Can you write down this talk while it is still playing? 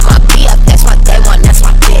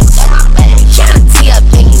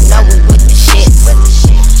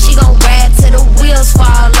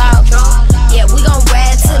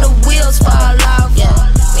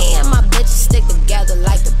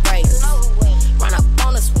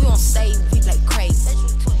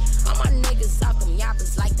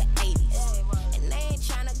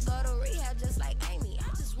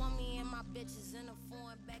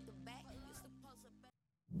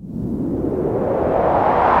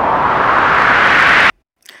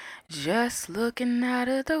just looking out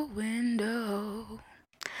of the window,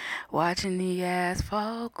 watching the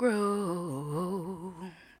asphalt grow,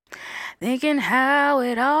 thinking how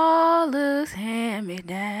it all looks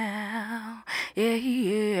hand-me-down. Yeah,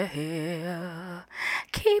 yeah.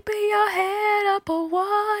 Keeping your head up a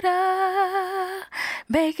water,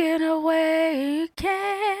 making a way you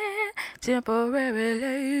can,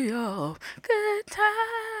 temporarily off. Good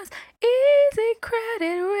times, easy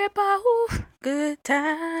credit rip-off. Good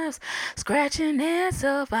times, scratching and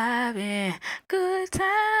surviving. Good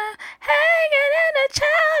time, hanging in the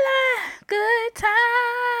child line. Good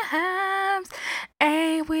times,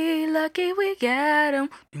 ain't we lucky we got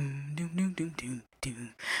 'em? Doom, doom, doom, doom, doom,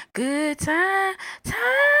 doom. Good times,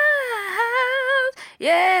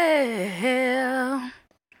 yeah.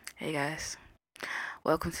 Hey guys,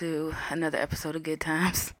 welcome to another episode of Good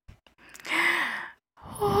Times.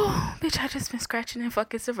 Oh, bitch, I just been scratching and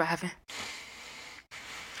fucking surviving.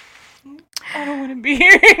 I don't want to be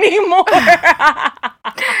here anymore.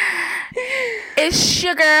 It's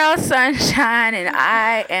your girl Sunshine, and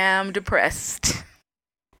I am depressed.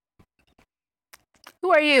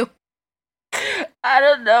 Who are you? I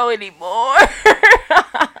don't know anymore.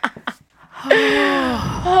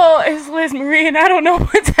 Oh, it's Liz Marie, and I don't know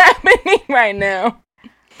what's happening right now.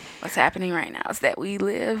 What's happening right now is that we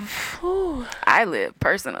live, I live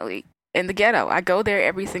personally in the ghetto. I go there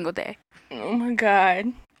every single day. Oh my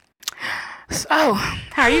God. So,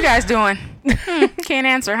 how are you guys doing? Can't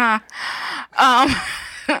answer, huh?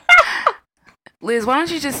 Liz, why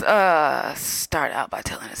don't you just start out by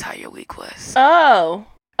telling us how your week was? I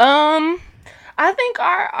think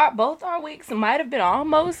our both our weeks might have been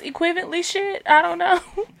almost equivalently shit. I don't know.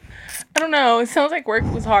 It sounds like work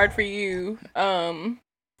was hard for you.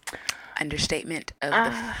 Understatement of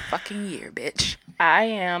the fucking year, bitch. I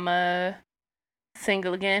am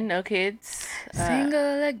single again, no kids.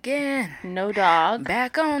 Single again. No dog.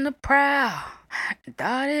 Back on the prowl.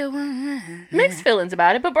 Thought it was Mixed feelings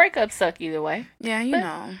about it, but breakups suck either way. Yeah, you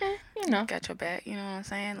know. Got your back, you know what I'm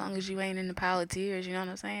saying? As long as you ain't in the pile of tears, you know what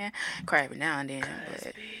I'm saying? Cry every now and then,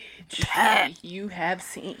 but bitch, you have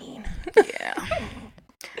seen. Yeah.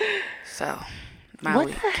 So, what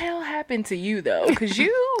week. The hell happened to you though? Because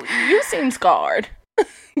you seem scarred.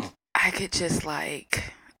 I could just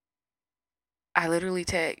I literally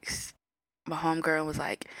text my homegirl and was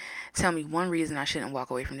like, tell me one reason I shouldn't walk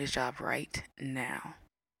away from this job right now.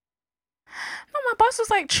 No, my boss was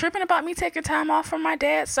tripping about me taking time off from my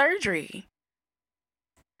dad's surgery.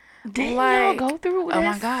 Didn't y'all go through this? Oh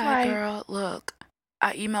my God, girl, look.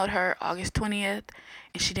 I emailed her August 20th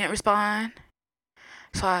and she didn't respond.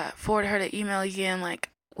 So I forwarded her the email again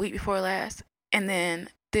week before last. And then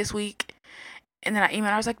this week. And then I emailed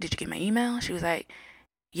her. I was like, did you get my email? She was like,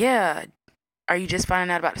 yeah. Are you just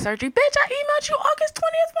finding out about the surgery? Bitch, I emailed you August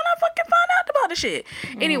 20th when I fucking found out about the shit.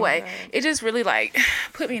 Anyway, it just really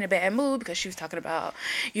put me in a bad mood because she was talking about,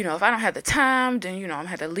 if I don't have the time, then, I'm going to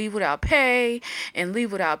have to leave without pay. And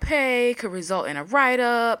leave without pay could result in a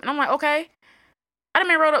write-up. And I'm like, okay. I done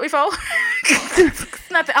been wrote up before.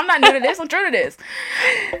 I'm not new to this. I'm true to this.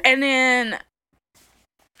 And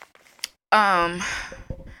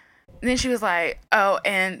then she was like, oh,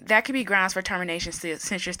 and that could be grounds for termination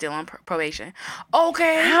since you're still on probation.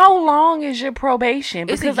 Okay. How long is your probation?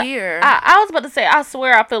 Because it's a year. I was about to say, I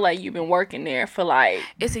swear I feel like you've been working there for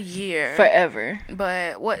it's a year. Forever.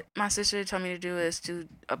 But what my sister told me to do is to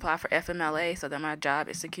apply for FMLA so that my job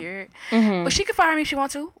is secured. Mm-hmm. But she can fire me if she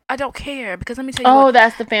wants to. I don't care because let me tell you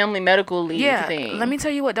that's the family medical leave thing. Yeah, let me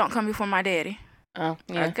tell you what don't come before my daddy. Oh,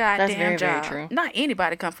 yeah. A goddamn that's very, job. very true. Not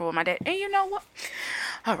anybody come before my daddy. And you know what?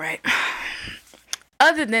 All right.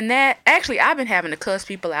 Other than that, actually, I've been having to cuss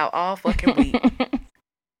people out all fucking week.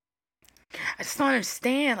 I just don't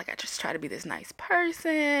understand. I just try to be this nice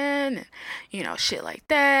person and, shit like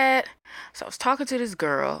that. So I was talking to this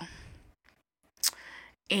girl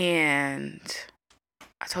and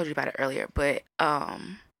I told you about it earlier, but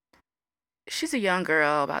she's a young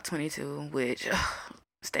girl, about 22, which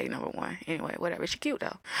stay number one. Anyway, whatever. She cute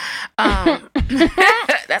though.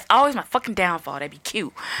 That's always my fucking downfall. They be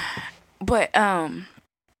cute. But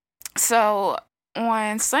so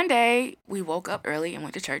on Sunday we woke up early and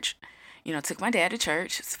went to church. Took my dad to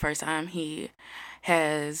church. It's the first time he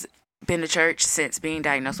has been to church since being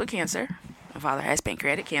diagnosed with cancer. My father has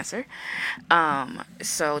pancreatic cancer.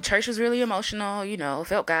 So church was really emotional.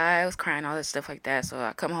 Felt God. I was crying, all that stuff like that. So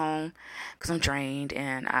I come home because I'm drained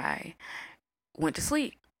and I went to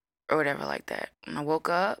sleep or whatever like that. And I woke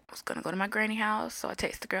up, I was gonna go to my granny house, so I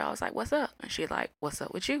texted the girl, I was like, what's up? And she like, what's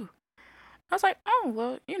up with you? I was like, oh,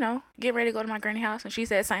 well, get ready to go to my granny house. And she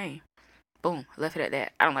said, same. Boom. Left it at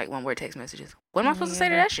that. I don't like one word text messages. What am I supposed to say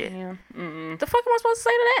to that shit? Yeah. The fuck am I supposed to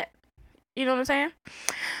say to that? You know what I'm saying?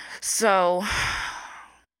 So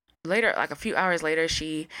later, like a few hours later,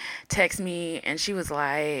 she texted me and she was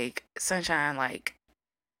like, Sunshine, like,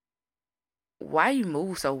 why you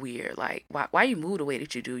move so weird? Like, why you move the way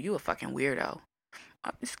that you do? You a fucking weirdo.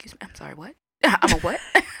 Excuse me. I'm sorry, what? I'm a what?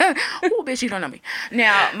 Oh, bitch, you don't know me.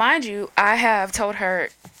 Now, mind you, I have told her,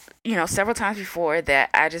 you know, several times before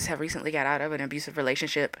that I just have recently got out of an abusive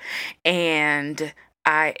relationship, and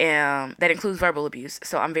that includes verbal abuse.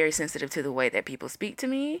 So I'm very sensitive to the way that people speak to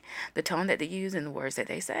me, the tone that they use, and the words that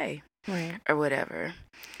they say, Right. or whatever.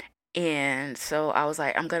 And so I was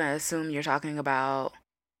like, I'm gonna assume you're talking about.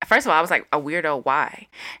 First of all, I was like, a weirdo, why?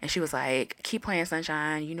 And she was like, keep playing,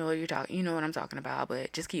 Sunshine. You know what you know what I'm talking about,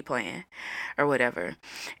 but just keep playing, or whatever.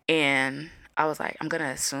 And I was like, I'm gonna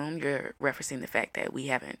assume you're referencing the fact that we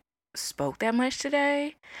haven't spoke that much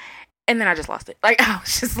today. And then I just lost it. Like, I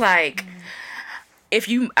was just like,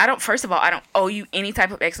 first of all, I don't owe you any type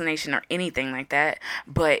of explanation or anything like that.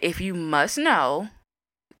 But if you must know,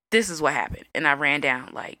 this is what happened. And I ran down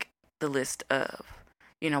like the list of,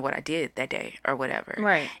 you know, what I did that day or whatever.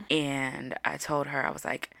 Right. And I told her, I was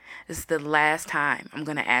like, this is the last time I'm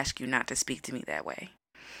going to ask you not to speak to me that way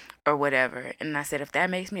or whatever. And I said, if that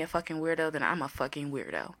makes me a fucking weirdo, then I'm a fucking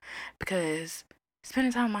weirdo. Because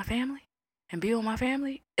spending time with my family and being with my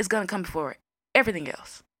family is going to come before everything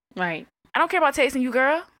else. Right. I don't care about tasting you,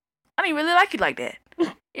 girl. I don't even really like you like that. You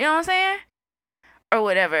know what I'm saying? Or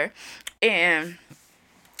whatever. And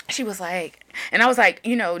she was like, and I was like,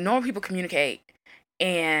 you know, normal people communicate.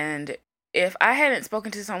 And if I've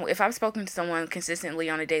spoken to someone consistently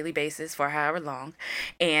on a daily basis for however long,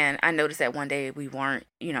 and I noticed that one day we weren't,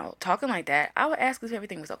 you know, talking like that, I would ask if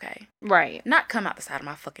everything was okay. Right. Not come out the side of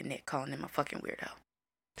my fucking neck calling them a fucking weirdo.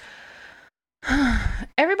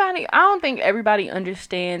 I don't think everybody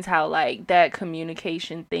understands how, like, that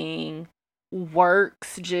communication thing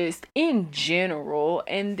works just in general.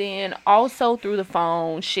 And then also through the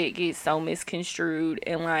phone, shit gets so misconstrued.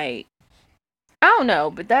 And, like, I don't know,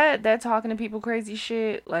 but that talking to people crazy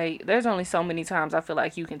shit, like, there's only so many times I feel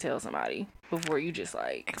like you can tell somebody before you just,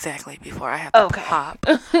 like... Exactly, before I have to Okay. pop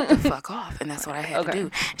the fuck off. And that's what I had to Okay.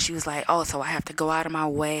 do. She was like, oh, so I have to go out of my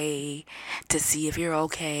way to see if you're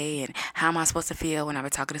okay, and how am I supposed to feel when I've been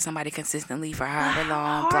talking to somebody consistently for however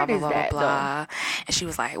long, blah, hard blah, is blah, that, blah, blah. And she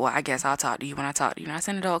was like, well, I guess I'll talk to you when I talk to you. And I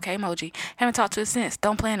sent her the okay emoji. Haven't talked to her since.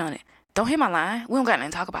 Don't plan on it. Don't hit my line. We don't got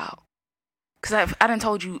nothing to talk about. Because I done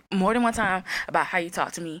told you more than one time about how you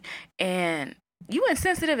talk to me, and you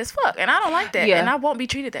insensitive as fuck, and I don't like that, and I won't be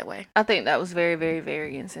treated that way. I think that was very, very,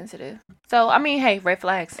 very insensitive. So, I mean, hey, red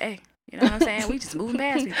flags. Hey, you know what I'm saying? We just moving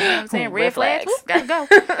past me. You know what I'm saying? Red flags. Whoop, gotta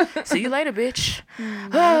go. See you later, bitch.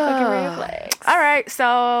 Fucking red flags. All right,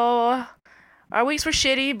 so our weeks were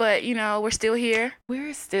shitty, but, you know, we're still here.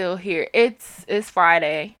 We're still here. It's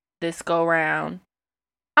Friday this go round.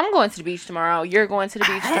 I'm going to the beach tomorrow. You're going to the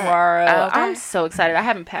beach tomorrow. Okay. I'm so excited. I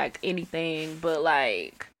haven't packed anything, but,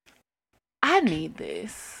 like, I need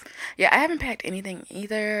this. Yeah, I haven't packed anything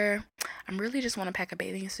either. I really just want to pack a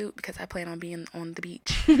bathing suit because I plan on being on the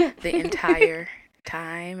beach the entire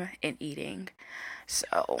time and eating.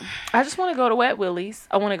 So I just want to go to Wet Willie's.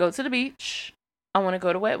 I want to go to the beach. I want to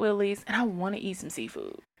go to Wet Willie's, and I want to eat some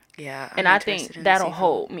seafood. Yeah, and I think that'll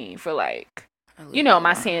hold me for, like, you know,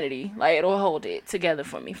 my sanity. Like, it'll hold it together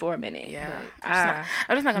for me for a minute. Yeah. I'm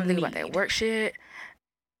just not going to think about that work shit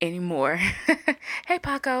anymore. Hey,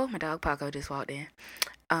 Paco. My dog Paco just walked in.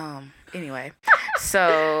 Anyway.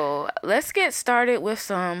 So, let's get started with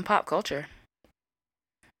some pop culture.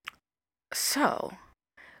 So,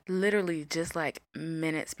 literally just like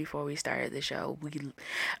minutes before we started the show,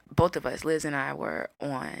 both of us, Liz and I, were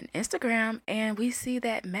on Instagram, and we see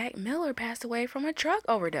that Mac Miller passed away from a drug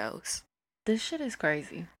overdose. This shit is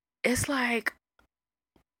crazy. It's like,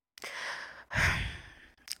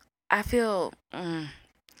 I feel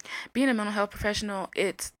being a mental health professional,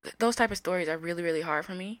 those type of stories are really, really hard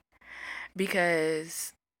for me,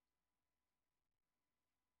 because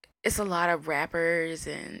it's a lot of rappers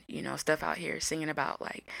and, you know, stuff out here singing about,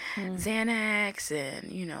 like, Xanax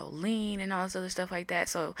and, you know, lean and all this other stuff like that.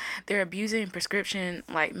 So they're abusing prescription,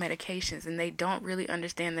 like, medications, and they don't really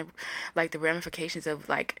understand the ramifications of,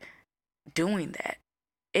 like, doing that.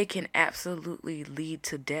 It can absolutely lead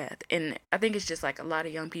to death. And I think it's just like a lot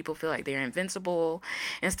of young people feel like they're invincible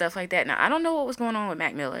and stuff like that. Now, I don't know what was going on with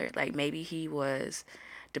Mac Miller. Like, maybe he was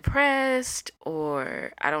depressed,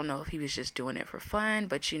 or I don't know if he was just doing it for fun,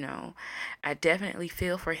 but, you know, I definitely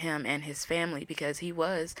feel for him and his family, because he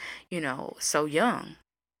was, you know, so young.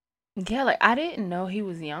 Yeah, like I didn't know he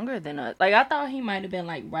was younger than us. Like I thought he might have been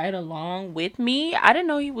like right along with me. I didn't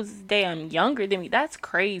know he was damn younger than me. That's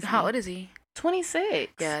crazy. How old is he?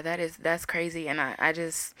 26. Yeah, that's crazy. And I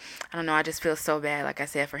don't know, I just feel so bad, like I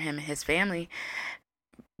said, for him and his family,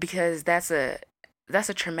 because that's a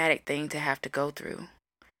traumatic thing to have to go through,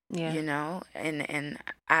 Yeah. you know? And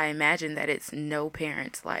I imagine that it's no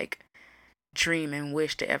parents like dream and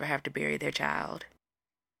wish to ever have to bury their child.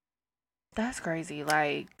 That's crazy.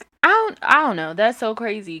 Like I don't know. That's so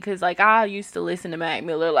crazy cuz like I used to listen to Mac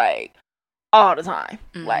Miller like all the time.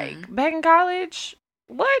 Mhm. Like back in college,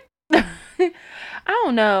 what? I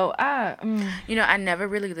don't know. You know, I never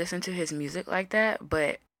really listened to his music like that,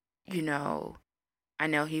 but you know, I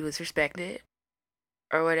know he was respected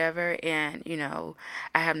or whatever, and you know,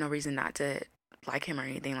 I have no reason not to like him or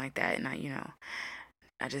anything like that. And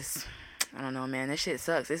I just, I don't know, man. This shit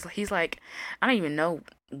sucks. He's like, I don't even know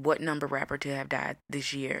what number rapper to have died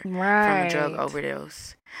this year from a drug Right.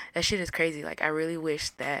 overdose. That shit is crazy. Like, I really wish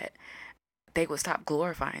that they would stop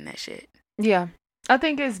glorifying that shit. Yeah. I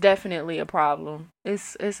think it's definitely a problem.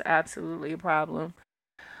 It's absolutely a problem.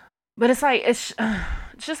 But it's like it's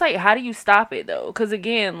just like how do you stop it though? Cuz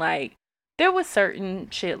again, like there was certain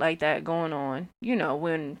shit like that going on, you know,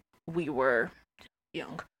 when we were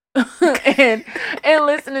young. and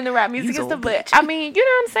listening to rap music You's and stuff, old but bitch. I mean, you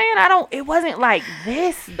know what I'm saying? It wasn't like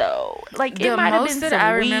this though. Like it The might have most been that some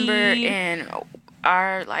I remember weed. in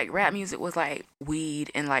our like rap music was like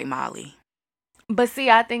weed and like Molly. But see,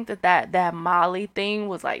 I think that Molly thing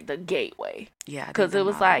was like the gateway. Yeah, I think Cuz the it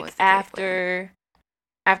was Molly like was the gateway. after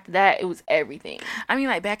that it was everything. I mean,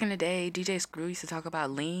 like back in the day, DJ Screw used to talk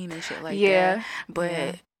about lean and shit like that, Yeah. but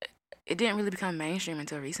Yeah. it didn't really become mainstream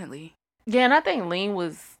until recently. Yeah, and I think lean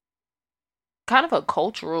was kind of a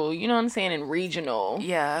cultural, you know what I'm saying, and regional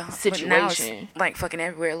Yeah, but now it's situation. like fucking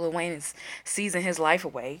everywhere. Lil Wayne is seizing his life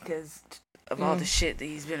away because of all the Mm. shit that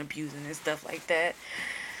he's been abusing and stuff like that.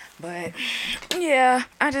 But yeah,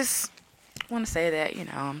 I just want to say that, you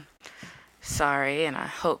know, I'm sorry, and I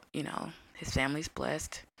hope, you know, his family's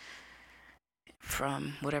blessed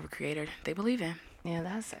from whatever creator they believe in. Yeah,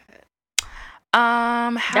 that's sad.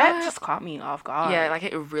 How That just caught me off guard. yeah, like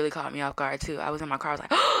it really caught me off guard too. I was in my car, I was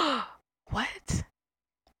like, what?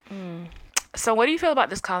 Mm. So what do you feel about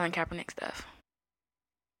this Colin Kaepernick stuff?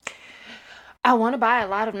 I want to buy a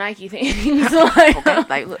lot of Nike things. like, Okay,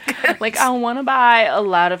 like look, like I want to buy a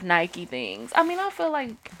lot of Nike things. I mean, I feel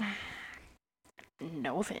like,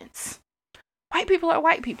 no offense, white people are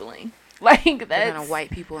white peopling. Like they're that's gonna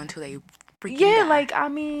white people until they freaking yeah. die. Like I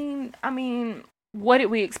mean, what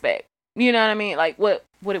did we expect? You know what I mean? Like what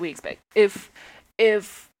did we expect? If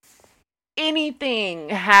anything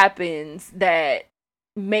happens that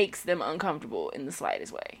makes them uncomfortable in the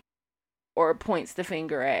slightest way or points the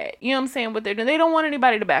finger at, you know what I'm saying, what they're doing, they don't want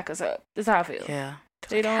anybody to back us up. That's how I feel. Yeah,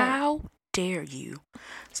 They don't. How dare you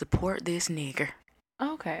support this nigger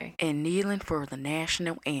Okay. and kneeling for the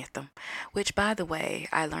national anthem? Which, by the way,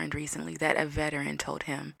 I learned recently that a veteran told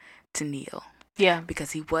him to kneel. Yeah.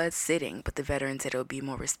 Because he was sitting, but the veteran said it would be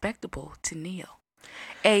more respectable to kneel.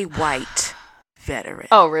 A white veteran.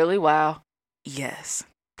 Oh, really? Wow. Yes.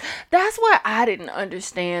 That's what I didn't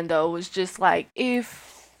understand though, was just like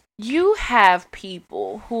if you have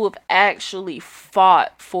people who have actually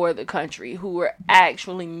fought for the country, who were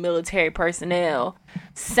actually military personnel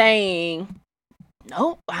saying,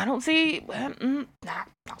 nope, I don't see problem.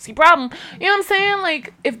 You know what I'm saying?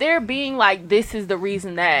 Like if they're being like, this is the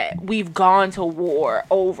reason that we've gone to war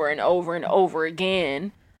over and over and over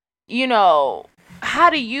again, you know, how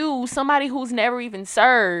do you, somebody who's never even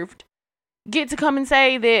served, get to come and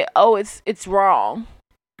say that, oh, it's wrong?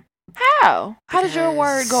 How does your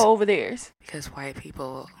word go over theirs? Because white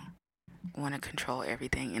people want to control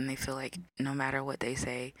everything, and they feel like no matter what they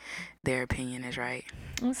say, their opinion is right.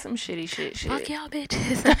 That's some shitty shit. Fuck y'all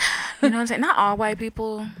bitches. You know what I'm saying? Not all white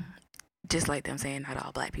people, just like them saying not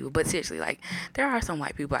all black people, but seriously, like there are some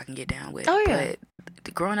white people I can get down with. Oh, yeah.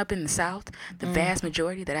 But growing up in the South, the vast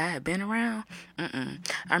majority that I have been around, I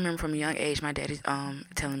remember from a young age my daddy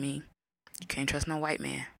telling me, you can't trust no white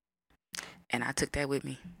man, and I took that with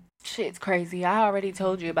me. Shit's crazy. I already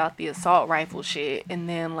told you about the assault rifle shit, and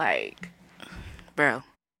then like, Bro,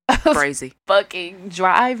 crazy. fucking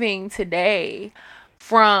driving today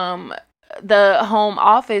from the home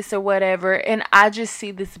office or whatever, and I just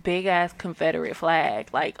see this big ass Confederate flag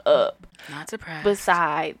like up Not surprised.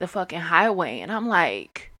 beside the fucking highway, and I'm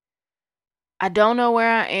like, I don't know where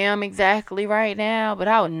I am exactly right now, but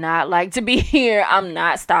I would not like to be here. I'm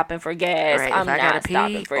not stopping for gas. Right. I'm If I gotta not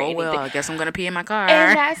stopping pee, for oh anything. well, I guess I'm gonna pee in my car.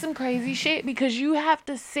 And that's some crazy shit because you have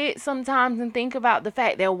to sit sometimes and think about the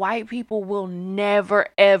fact that white people will never,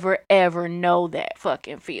 ever, ever know that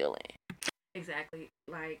fucking feeling. Exactly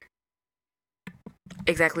like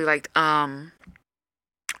the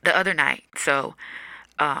other night. So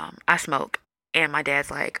I smoke, and my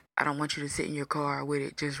dad's like, I don't want you to sit in your car with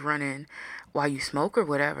it just running while you smoke or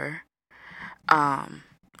whatever.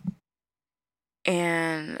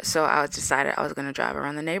 And so I decided I was gonna drive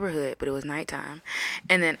around the neighborhood, but it was nighttime.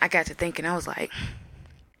 And then I got to thinking, I was like,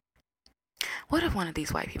 what if one of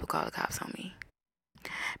these white people called the cops on me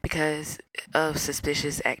because of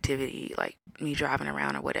suspicious activity, like me driving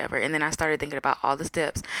around or whatever? And then I started thinking about all the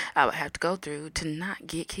steps I would have to go through to not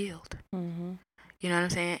get killed. Mm-hmm. You know what I'm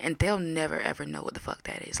saying? And they'll never ever know what the fuck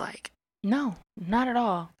that is like. No, not at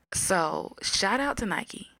all. So shout out to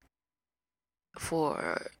Nike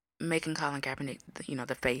for making Colin Kaepernick,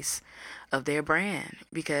 the face of their brand,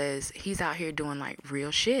 because he's out here doing like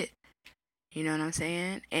real shit. You know what I'm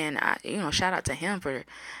saying? And I, shout out to him for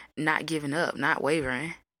not giving up, not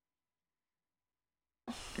wavering.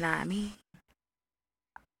 Nah, me.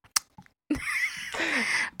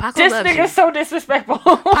 Paco This loves you. nigga's so disrespectful.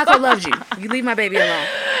 Paco loves you. You leave my baby alone.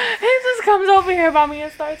 He just comes over here by me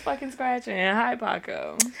and starts fucking scratching. Hi,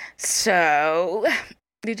 Paco. So,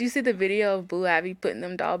 did you see the video of Blue Ivy putting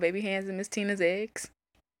them doll baby hands in Miss Tina's eggs?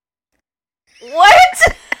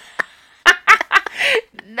 What?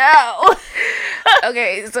 No.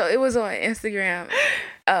 Okay, so it was on Instagram.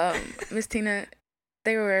 Miss Tina,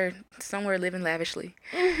 they were somewhere living lavishly.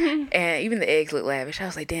 Mm-hmm. And even the eggs look lavish. I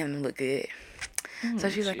was like, damn, them look good. So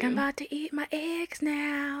she's like, you. I'm about to eat my eggs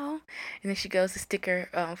now. And then she goes to stick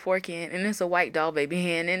her fork in, and there's a white doll baby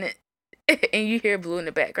hand in it. And you hear Blue in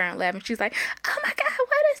the background laughing. She's like, oh my God,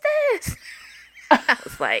 what is this? I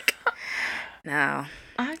was like, no.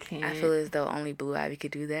 I can't. I feel as though only Blue Ivy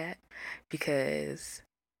could do that, because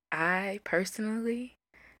I personally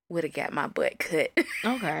would have got my butt cut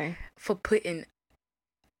Okay. for putting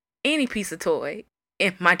any piece of toy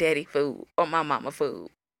in my daddy food or my mama food.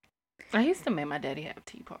 I used to make my daddy have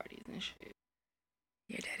tea parties and shit.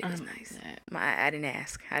 Your daddy was nice. I didn't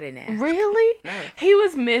ask. Really? No. He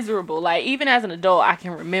was miserable. Like, even as an adult, I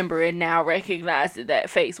can remember and now recognize that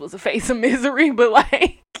face was a face of misery. But,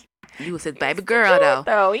 like, you was his baby girl,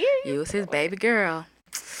 though. Yeah, you was his baby girl.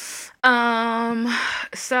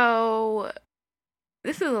 So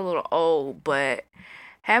this is a little old, but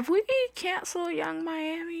have we canceled Young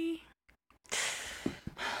Miami?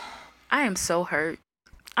 I am so hurt.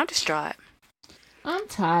 I'm distraught. I'm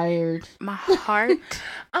tired. My heart.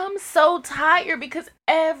 I'm so tired because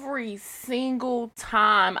every single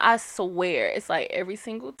time, I swear, it's like every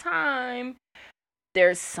single time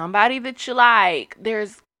there's somebody that you like,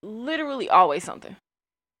 there's literally always something.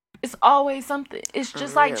 It's always something. It's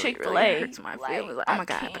just like Chick-fil-A. Really hurts my feelings. Like, oh my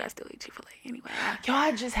God, but I still eat Chick-fil-A anyway. Yo,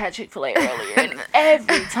 I just had Chick-fil-A earlier. And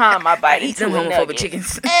every time I bite into a nugget,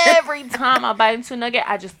 chickens. every time I bite into a nugget,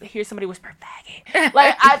 I just hear somebody whisper, faggot.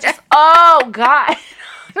 Like, oh God.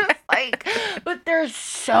 Like, but they're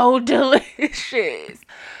so delicious.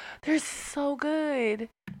 They're so good.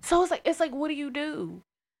 So it's like, what do you do?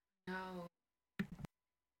 No.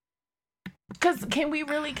 Because can we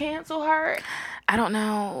really cancel her? I don't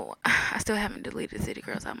know. I still haven't deleted City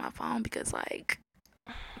Girls on my phone because, like,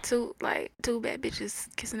 two bad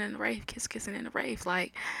bitches kissing in the rave.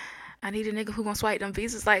 Like, I need a nigga who gonna swipe them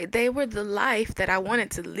visas. Like, they were the life that I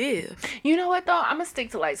wanted to live. You know what, though? I'm gonna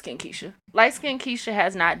stick to Light Skin Keisha. Light Skin Keisha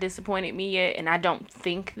has not disappointed me yet, and I don't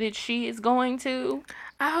think that she is going to.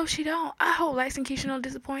 I hope she don't. I hope Light Skin Keisha don't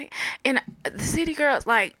disappoint. And the City Girls,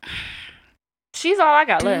 like, she's all I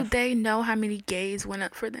got left. Do they know how many gays went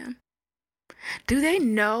up for them? Do they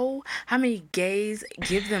know how many gays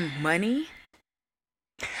give them money?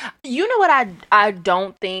 You know what I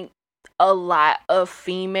don't think a lot of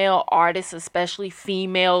female artists, especially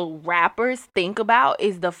female rappers, think about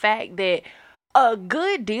is the fact that a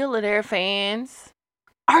good deal of their fans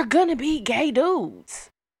are gonna be gay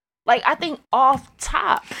dudes. Like, I think off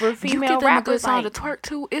top for female you give them rappers, a good song like, to twerk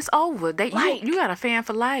to, it's over. You got a fan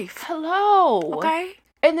for life. Hello. Okay.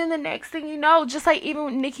 And then the next thing you know, just like even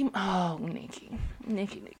with Nicki,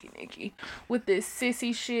 with this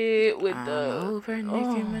sissy shit, with over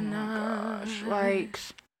Nicki Minaj. Gosh, like,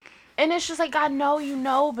 and it's just like, I know you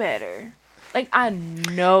know better. Like, I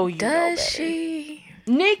know you know better. Does she?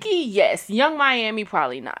 Nicki, yes. Young Miami,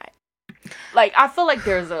 probably not. Like, I feel like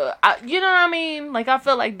there's you know what I mean? Like, I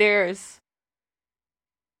feel like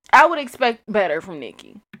I would expect better from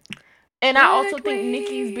Nicki. And I also Would think we?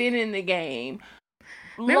 Nikki's been in the game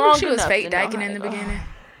Remember long when she was enough fake to know dyking how in to the go. beginning?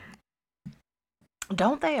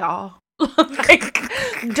 Don't they all? Like,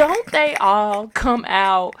 don't they all come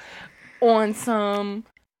out on some,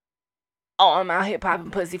 oh, I'm out here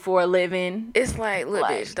popping pussy for a living? It's like, look,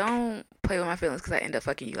 Like- bitch, don't play with my feelings because I end up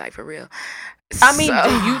fucking you, like, for real. I mean, So-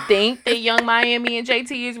 do you think that Young Miami and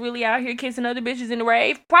JT is really out here kissing other bitches in the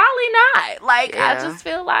rave? Probably not. Like, I Yeah. just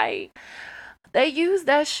feel like they use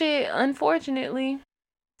that shit, unfortunately.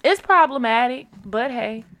 It's problematic, but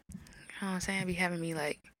hey. You know what I'm saying? Be having me,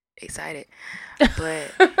 like, excited.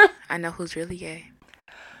 But I know who's really gay.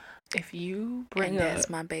 If you bring And up that's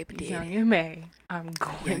my baby daddy. Young M.A., I'm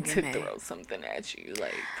going Young to M.A.. throw something at you,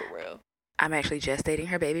 like, for real. I'm actually just dating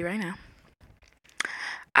her baby right now.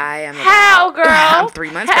 I am How, about- girl? I'm 3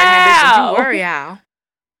 months pregnant, bitch. Don't How? you worry, Al.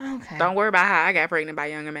 Okay. Don't worry about how I got pregnant by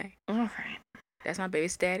Young M.A. All right. That's my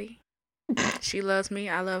baby's daddy. She loves me.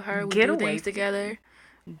 I love her. We Get do away things from together.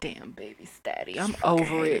 Damn baby daddy. I'm Fucking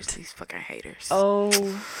over haters, it. These fucking haters. Oh.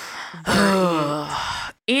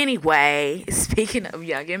 Anyway, speaking of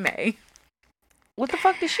Young M.A. What the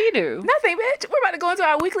fuck did she do? Nothing, bitch. We're about to go into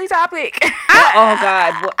our weekly topic. Oh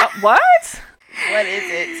God. What? What is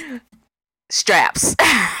it? Straps.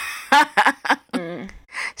 Mm.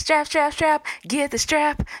 Strap, strap, strap. Get the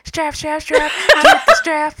strap. Strap, strap, strap. Get the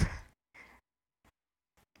strap.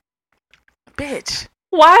 Bitch.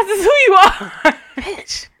 Why is this who you are?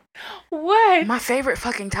 Bitch. What? My favorite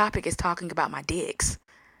fucking topic is talking about my dicks.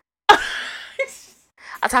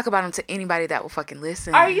 I talk about them to anybody that will fucking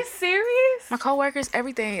listen. Are you serious? My coworkers,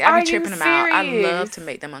 everything. Are I you be tripping them out. I serious? love to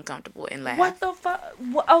make them uncomfortable and laugh. What the fuck?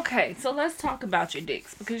 Okay, so let's talk about your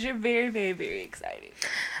dicks because you're very, very, very excited.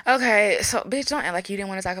 Okay, so bitch, don't act like you didn't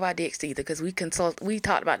want to talk about dicks either, because we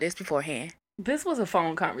talked about this beforehand. This was a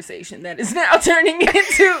phone conversation that is now turning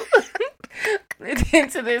into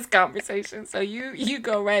into this conversation. So you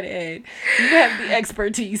go right ahead. You have the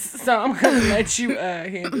expertise, so I'm gonna let you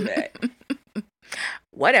handle that.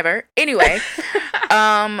 Whatever. Anyway,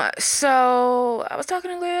 so I was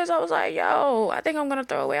talking to Liz. I was like, yo, I think I'm gonna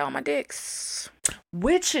throw away all my dicks.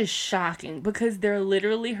 Which is shocking because they're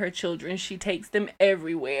literally her children. She takes them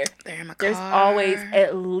everywhere. They're in my car. There's always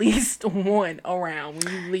at least one around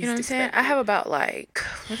when you least You know what I'm saying? expect I it. have about like.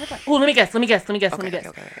 Oh, let me guess.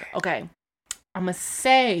 Okay. Okay. I'm going to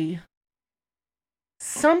say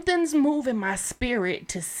something's moving my spirit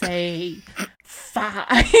to say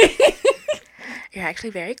 5. You're actually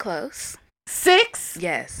very close. 6?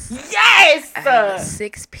 Yes. Yes! I have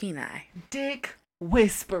 6 peni. Dick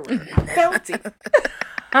whisperer. Felt it.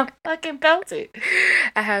 I fucking felt it.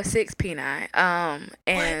 I have 6 peni.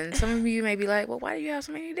 And some of you may be like, well, why do you have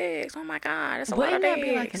so many dicks? Oh my God, that's a lot of Wouldn't that dicks.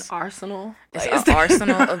 be like an arsenal? It's Like, an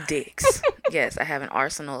arsenal of dicks. Yes, I have an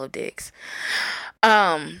arsenal of dicks.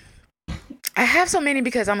 I have so many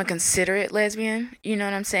because I'm a considerate lesbian. You know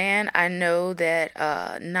what I'm saying? I know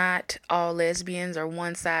that not all lesbians are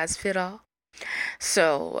one size fit all.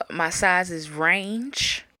 So my sizes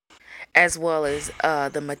range as well as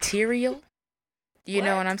the material. You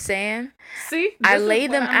know what I'm saying? See? I This is lay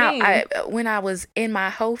what them I mean. out. When I was in my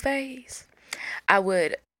hoe phase, I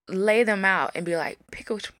would lay them out and be like, pick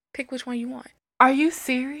which one you want. Are you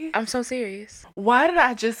serious? I'm so serious. Why did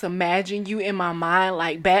I just imagine you in my mind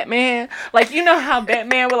like Batman? Like, you know how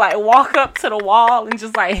Batman would like walk up to the wall and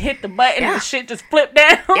just like hit the button and the shit just flip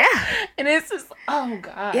down? Yeah. And it's just, oh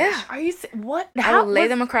gosh. Yeah. Are you, what? I would lay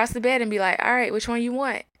them across the bed and be like, all right, which one you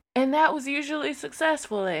want? And that was usually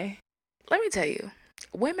successful, eh? Let me tell you,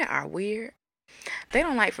 women are weird. They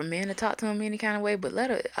don't like for men to talk to them any kind of way, but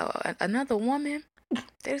let another woman,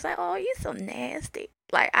 they're just like, oh, you're so nasty.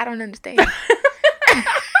 Like, I don't understand.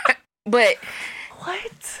 But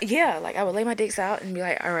what? Yeah, like I would lay my dicks out and be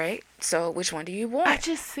like, all right, so which one do you want? I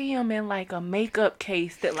just see them in like a makeup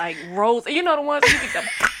case that like rolls. You know the ones you get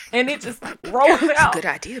the, and it just like rolls That's out. a good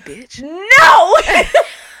idea, bitch. No.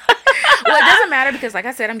 Well, it doesn't matter because, like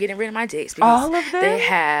I said, I'm getting rid of my dicks. Because all of them? They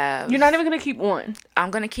have. You're not even gonna keep one. I'm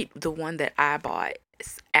gonna keep the one that I bought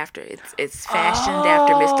after it's fashioned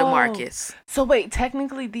after Mr. Marcus. So wait,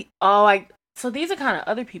 technically so these are kind of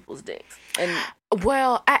other people's dicks. And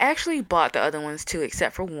well, I actually bought the other ones too,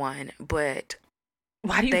 except for one. But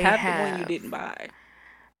why do you have the one you didn't buy?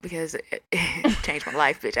 Because it changed my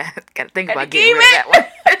life, bitch. I gotta think Gotta about getting rid of that one.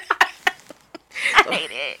 I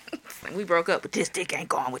hate it. We broke up, but this dick ain't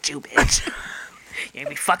going with you, bitch. You ain't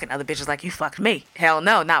be fucking other bitches like you fucked me. Hell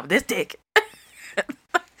no, not with this dick.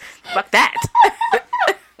 Fuck that.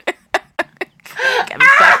 Got me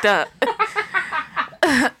fucked up.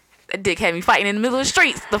 That dick had me fighting in the middle of the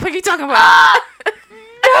streets. The fuck you talking about?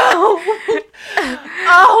 No.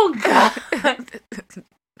 Oh God.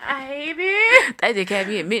 I hate it. That just had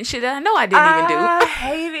me admitting shit that I know I didn't even do. I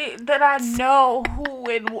hate it that I know who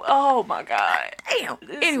and oh my god. Damn.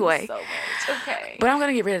 This Anyway. is so much. Okay. But I'm going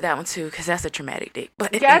to get rid of that one too because that's a traumatic dick.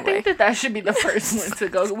 But Yeah, anyway. I think that should be the first one to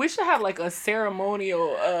go. We should have like a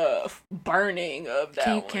ceremonial burning of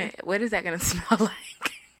that one. What is that going to smell like?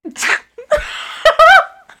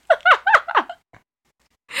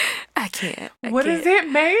 I can't. What is it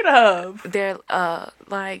made of? They're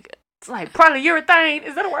like... It's like polyurethane.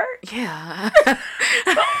 Is that a word? Yeah.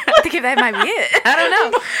 I think that might be it. I don't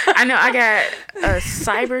know. I know I got a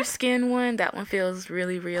cyber skin one. That one feels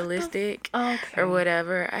really realistic. Okay. Or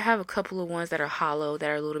whatever. I have a couple of ones that are hollow that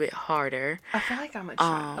are a little bit harder. I feel like I'm a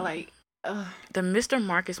try. The Mr.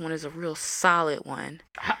 Marcus one is a real solid one.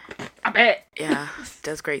 I bet. Yeah,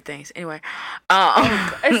 does great things. Anyway,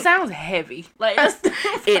 it sounds heavy. Like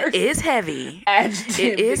it is heavy. Adjective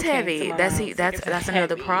It is heavy. That's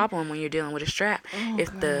another problem when you're dealing with a strap. Oh,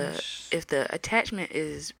 if the attachment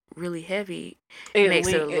is really heavy, it makes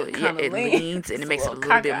it a little it leans and it makes it a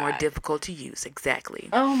little bit more difficult to use. Exactly.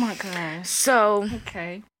 Oh my gosh. So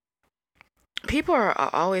okay. People are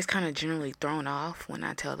always kind of generally thrown off when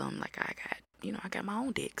I tell them like I got my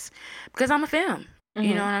own dicks because I'm a femme. Mm-hmm.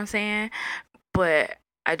 You know what I'm saying? But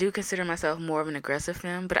I do consider myself more of an aggressive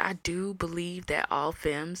femme, but I do believe that all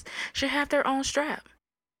femmes should have their own strap.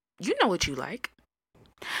 You know what you like.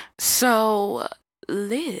 So,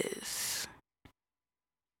 Liz.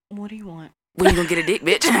 What do you want? When you gonna get a dick,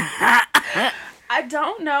 bitch? I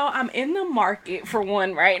don't know. I'm in the market for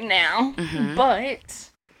one right now,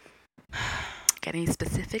 but... Got any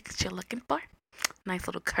specifics you're looking for? Nice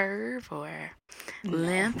little curve or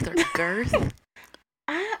length or girth?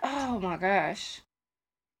 Oh my gosh.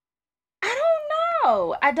 I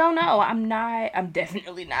don't know. I'm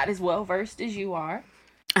definitely not as well versed as you are.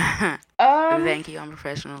 Thank you. I'm a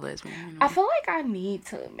professional lesbian. You know? I feel like I need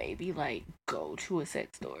to maybe like go to a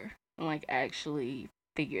sex store and like actually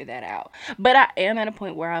figure that out. But I am at a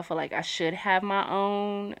point where I feel like I should have my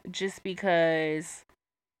own just because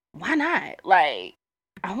why not? Like,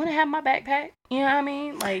 I want to have my backpack. You know what I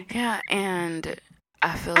mean? Like, yeah, and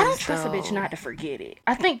I feel I don't trust a bitch not to forget it.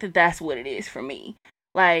 I think that's what it is for me.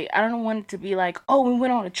 Like, I don't want it to be like, oh, we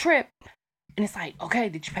went on a trip, and it's like, okay,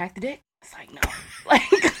 did you pack the dick? It's like, no. Like,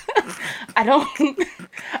 I don't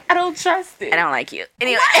trust it. I don't like you.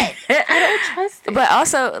 Anyway, I don't trust it. But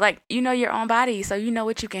also, like, you know your own body, so you know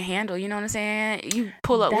what you can handle. You know what I'm saying? You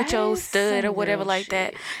pull up with your stud or whatever like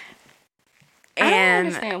that.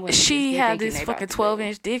 And she had this fucking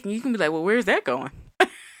 12-inch dick, and you can be like, well, where's that going?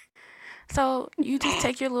 So you just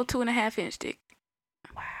take your little 2.5-inch dick.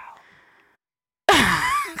 Wow.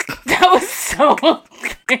 That was so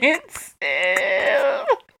offensive.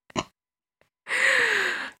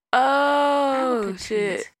 Oh,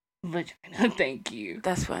 shit. Vagina, thank you.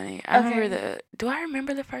 That's funny. Do I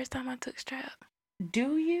remember the first time I took strap?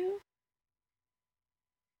 Do you?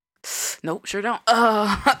 Nope, sure don't.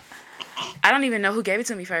 I don't even know who gave it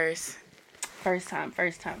to me first. First time.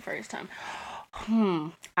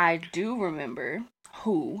 I do remember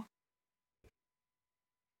who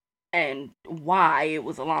and why it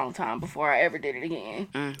was a long time before I ever did it again.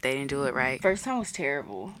 They didn't do it right. First time was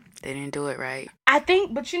terrible. They didn't do it right. I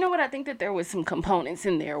think, but you know what? I think that there was some components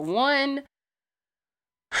in there. One,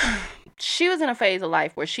 she was in a phase of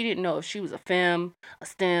life where she didn't know if she was a femme, a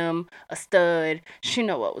stem, a stud. She didn't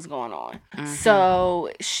know what was going on.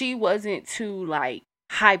 So she wasn't too like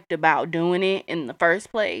hyped about doing it in the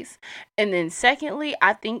first place. And then secondly,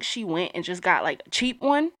 I think she went and just got like a cheap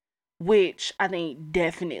one, which I think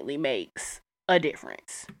definitely makes a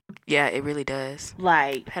difference. Yeah, it really does.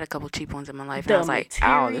 Like, I had a couple cheap ones in my life and I was like,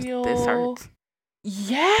 ow, this hurts.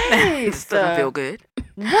 Yes. This doesn't feel good.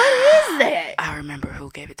 What is that? I remember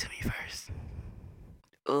who gave it to me first.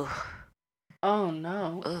 Ugh. Oh,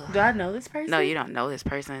 no. Ugh. Do I know this person? No, you don't know this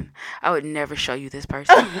person. I would never show you this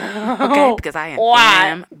person. Okay? Because I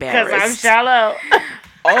am embarrassed. Because I'm shallow.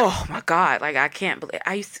 Oh, my God. Like, I can't believe...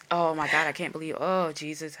 oh, my God. I can't believe... Oh,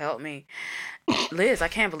 Jesus, help me. Liz, I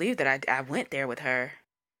can't believe that I went there with her.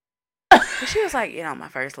 But she was like, my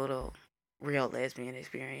first little real lesbian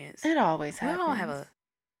experience. It always happens. We all have a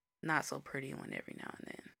not so pretty one every now and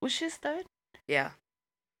then. Was she a stud? Yeah.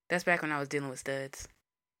 That's back when I was dealing with studs.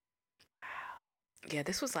 Wow. Yeah,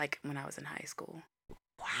 this was like when I was in high school.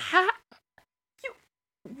 Wow.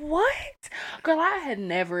 What? Girl, I had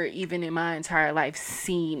never even in my entire life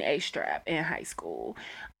seen a strap in high school.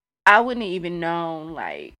 I wouldn't have even known,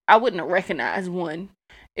 like, I wouldn't have recognized one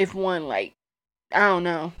if one, like, I don't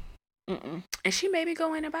know. And she made me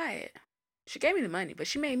go in and buy it. She gave me the money, but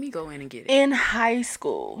she made me go in and get it. In high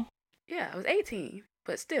school? Yeah, I was 18,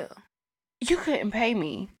 but still. you couldn't pay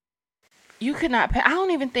me. You could not pay.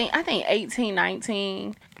 I think 18,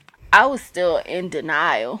 19, I was still in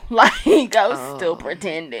denial. Like, I was still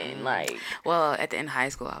pretending. Like, well, at the end of high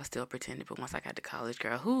school, I was still pretending. But once I got to college,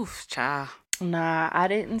 girl, oof, child. Nah, I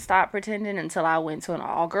didn't stop pretending until I went to an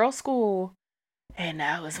all-girl school. And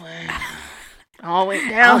that was when all went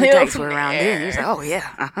downhill. All the were around there. You was like, oh,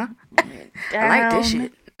 yeah, I like this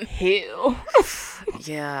shit. Hill.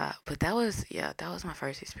 Yeah, but that was my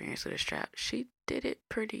first experience with a strap. She did it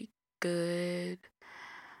pretty good.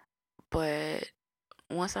 But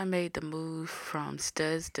once I made the move from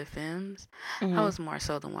studs to femmes, I was more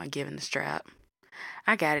so the one giving the strap.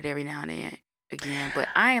 I got it every now and then again, but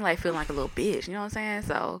I ain't like feeling like a little bitch, you know what I'm saying?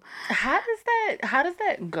 So how does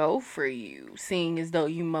that go for you, seeing as though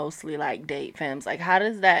you mostly like date femmes? Like, how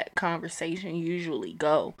does that conversation usually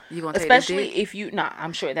go? You gonna take especially this if you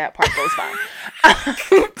I'm sure that part goes fine.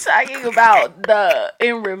 I'm talking about the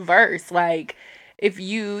in reverse, like if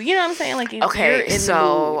you know what I'm saying, like if you're in the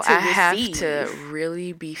mood to I have receive. to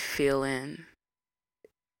really be feeling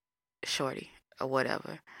shorty or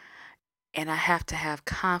whatever, and I have to have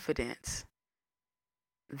confidence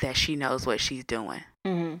that she knows what she's doing.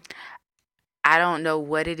 Mm-hmm. I don't know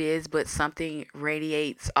what it is, but something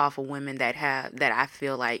radiates off of women that I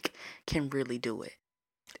feel like can really do it,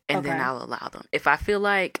 and then I'll allow them. If I feel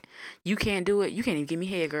like you can't do it, you can't even give me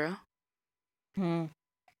head, girl.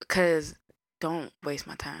 Cause don't waste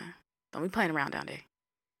my time. Don't be playing around down there.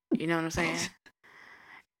 You know what I'm saying?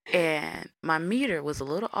 And my meter was a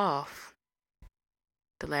little off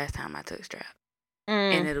the last time I took strap.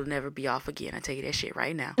 And it'll never be off again. I tell you that shit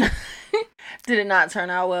right now. Did it not turn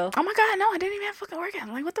out well? Oh my God, no, I didn't even have fucking workout.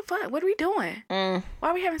 I'm like, what the fuck? What are we doing? Why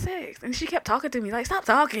are we having sex? And she kept talking to me like, stop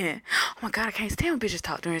talking. Oh my God, I can't stand when bitches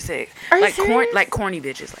talk during sex. Are you serious? Like corny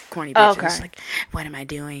bitches. Like corny bitches. Okay. Like, what am I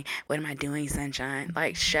doing? What am I doing, sunshine?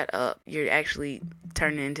 Like, shut up. You're actually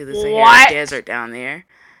turning into the Sahara Desert down there.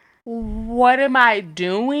 What am I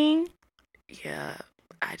doing? Yeah.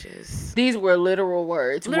 These were literal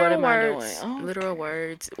words. What am I doing? Oh, literal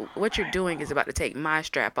words. What you're doing is about to take my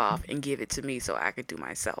strap off and give it to me so I can do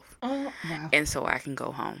myself. Oh, wow. And so I can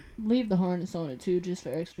go home. Leave the harness on it too, just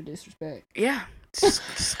for extra disrespect. Yeah.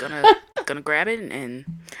 Just gonna grab it and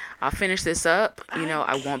I'll finish this up. You know,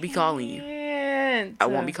 I won't be calling you. I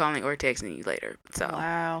won't be calling or texting you later. So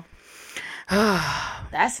wow.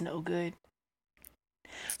 That's no good.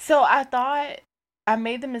 So I thought I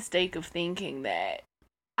made the mistake of thinking that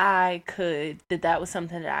that was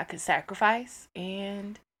something that I could sacrifice,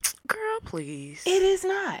 and girl, please. It is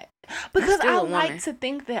not. Because I like to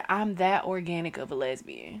think that I'm that organic of a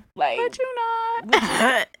lesbian. Like, but you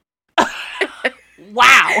not.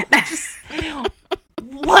 Wow.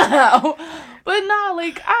 Wow. But no,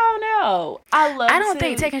 like, I don't know. I don't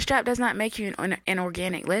think taking strap does not make you an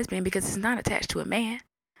organic lesbian because it's not attached to a man.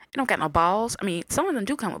 It don't got no balls. I mean, some of them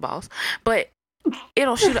do come with balls, but it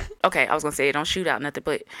don't shoot out. Okay, I was going to say it don't shoot out nothing,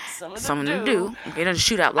 but some of them do. It doesn't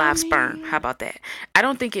shoot out live sperm. How about that? I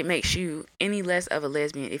don't think it makes you any less of a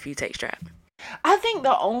lesbian if you take strap. I think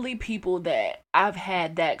the only people that I've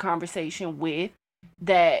had that conversation with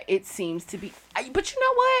that it seems to be... But you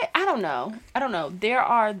know what? I don't know. There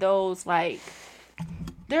are those, like...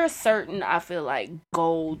 There are certain, I feel like,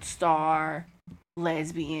 gold star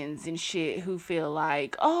lesbians and shit who feel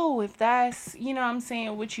like, oh, if that's, you know what I'm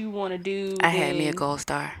saying, what you want to do, I had me a gold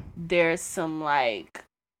star. There's some like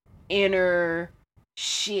inner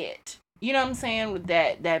shit, you know what I'm saying,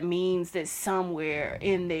 that means that somewhere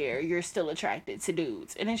in there you're still attracted to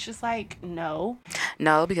dudes, and it's just like, no,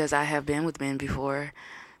 because I have been with men before,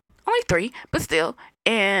 only 3, but still,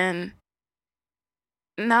 and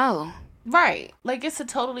no. Right. Like, it's a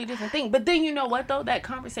totally different thing. But then, you know what, though? That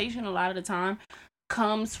conversation, a lot of the time,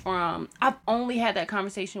 comes from... I've only had that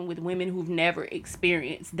conversation with women who've never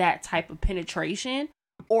experienced that type of penetration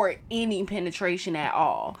or any penetration at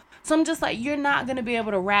all. So I'm just like, you're not going to be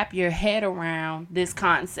able to wrap your head around this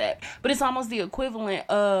concept. But it's almost the equivalent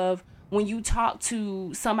of when you talk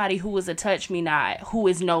to somebody who was a touch-me-not, who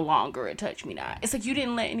is no longer a touch-me-not. It's like you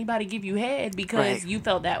didn't let anybody give you head because you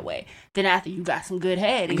felt that way. Then after you got some good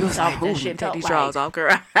head and you saw what that shit felt like. Draws off,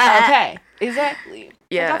 girl. Okay, exactly.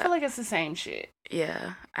 Yeah. Like, I feel like it's the same shit.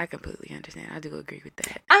 Yeah, I completely understand. I do agree with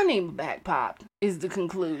that. I need my back popped is the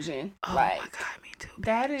conclusion. Oh like, my God, me too.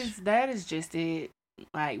 That is just it.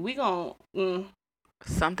 Like, we gon'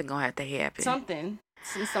 something gonna have to happen. Something.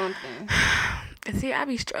 And see, I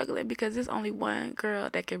be struggling because there's only one girl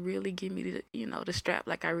that can really give me the strap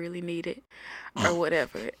like I really need it or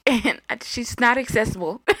whatever. And she's not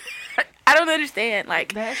accessible. I don't understand.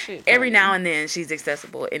 Like, that shit every now and then she's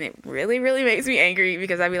accessible, and it really, really makes me angry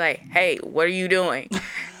because I be like, hey, what are you doing?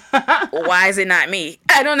 Why is it not me?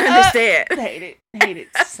 I don't understand. Hate it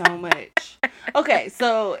so much. Okay,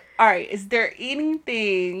 so all right, is there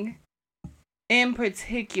anything in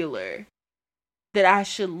particular that I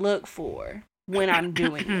should look for when I'm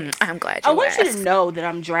doing this? I'm glad you I want asked. you to know that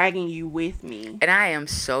I'm dragging you with me. And I am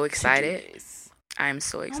so excited. I am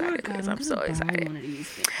so excited because I'm so excited.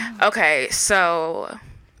 Okay, so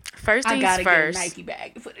first things I gotta first. get a Nike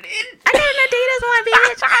bag to put it in. I got an Adidas one,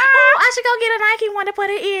 bitch. Oh, I should go get a Nike one to put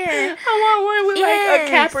it in. I want one with like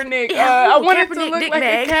a Kaepernick. Yeah, I want it to Kaepernick look dick like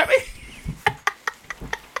bag. a Kaepernick.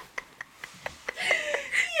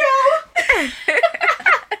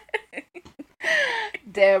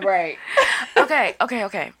 Damn right.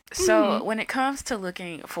 Okay. So when it comes to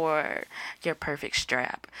looking for your perfect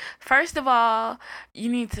strap, first of all, you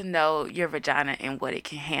need to know your vagina and what it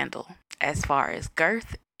can handle as far as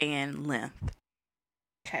girth and length.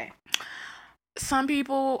 Okay. Some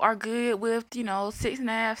people are good with,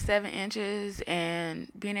 6.5, 7 inches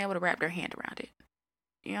and being able to wrap their hand around it.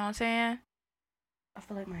 You know what I'm saying? I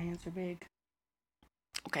feel like my hands are big.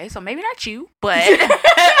 Okay, so maybe not you, but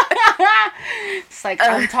it's like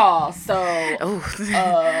I'm tall, so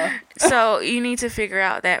so you need to figure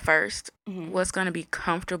out that first. Mhm. What's going to be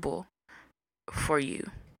comfortable for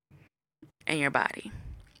you and your body.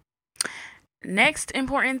 Next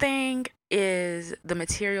important thing is the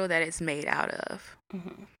material that it's made out of.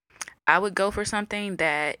 Mhm. I would go for something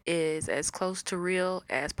that is as close to real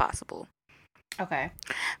as possible. Okay.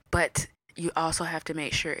 But you also have to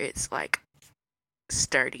make sure it's like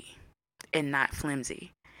sturdy and not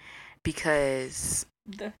flimsy, because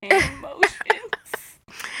The hand motions.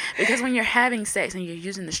 because when you're having sex and you're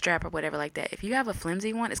using the strap or whatever like that, if you have a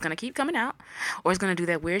flimsy one, it's gonna keep coming out, or it's gonna do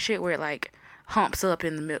that weird shit where it like humps up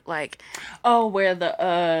in the middle, like Where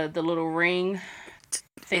the little ring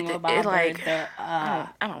thing about like the I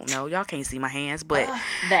don't know, y'all can't see my hands, but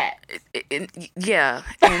that. yeah,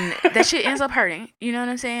 and that shit ends up hurting, you know what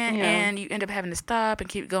I'm saying? Yeah. And you end up having to stop and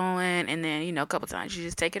keep going, and then a couple times you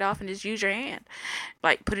just take it off and just use your hand,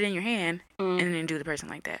 like put it in your hand and then do the person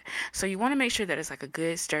like that. So you want to make sure that it's like a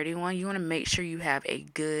good sturdy one. You want to make sure you have a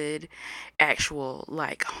good actual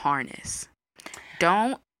like harness.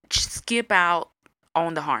 Don't skip out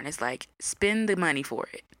on the harness, like spend the money for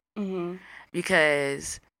it. Mm-hmm.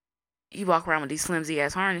 Because you walk around with these flimsy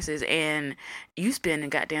ass harnesses and you spend a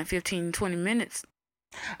goddamn 15-20 minutes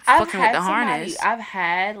fucking with the harness. I've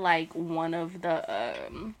had like one of the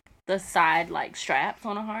side like straps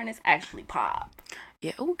on a harness actually pop.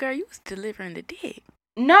 Yeah. Oh, girl, you was delivering the dick.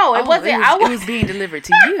 No, it wasn't. It was being delivered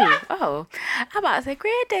to you. Oh, I'm about to say,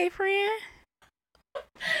 great day, friend.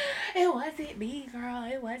 It wasn't me, girl.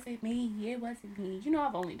 It wasn't me.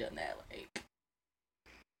 I've only done that like.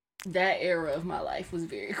 That era of my life was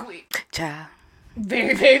very quick. Child.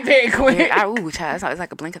 Very, very, very quick. Child. It's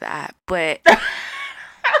like a blink of the eye. But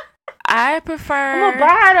I prefer... I'm a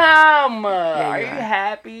bottom. Yeah, are you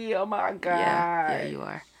happy? Oh, my God. Yeah, you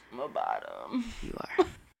are. I'm a bottom. You are.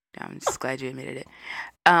 I'm just glad you admitted it.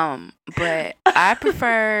 But I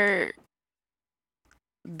prefer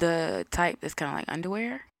the type that's kind of like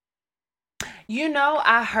underwear.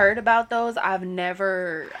 I heard about those. I've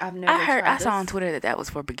never. I saw on Twitter that was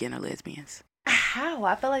for beginner lesbians. How?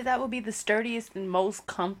 I feel like that would be the sturdiest and most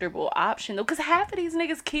comfortable option though, because half of these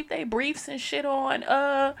niggas keep their briefs and shit on.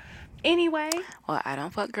 Anyway. Well, I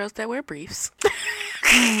don't fuck girls that wear briefs,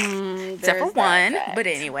 Except for one. But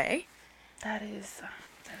anyway. That's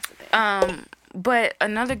the thing. But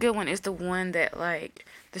another good one is the one that like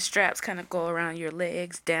the straps kind of go around your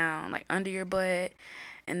legs down, like under your butt.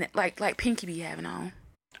 And like Pinky be having on.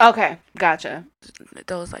 Okay, gotcha.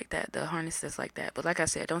 Those like that, the harnesses like that. But like I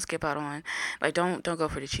said, don't skip out on, like don't go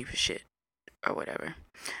for the cheapest shit or whatever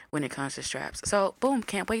when it comes to straps. So boom,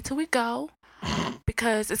 can't wait till we go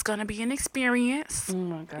because it's gonna be an experience. Oh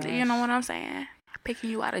my gosh. You know what I'm saying?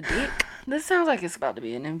 Picking you out a dick. This sounds like it's about to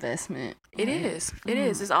be an investment. It is. It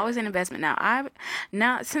is. It's always an investment.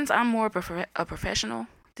 Now since I'm more a professional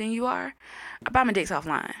than you are, I buy my dicks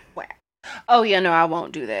offline. Wow. Oh yeah, no, I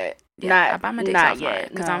won't do that. Yeah, I buy my dicks not offline yet,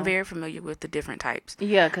 because no. I'm very familiar with the different types.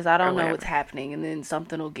 Yeah, because I don't know whatever. what's happening, and then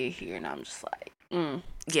something will get here, and I'm just like,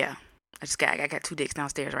 Yeah, I got 2 dicks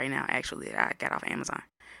downstairs right now. Actually, that I got off Amazon.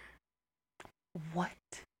 What?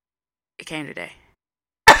 It came today.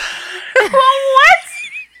 What?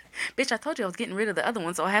 Bitch, I told you I was getting rid of the other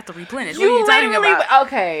one, so I have to replenish. You what are you talking about?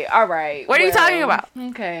 Okay, all right. What are you talking about?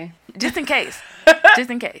 Okay. Just in case.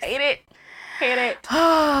 Just in case. Hate it.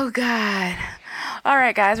 Oh, God. All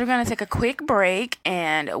right, guys, we're going to take a quick break,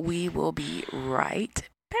 and we will be right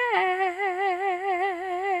back.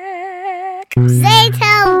 Say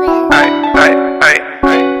Telvin. Hey,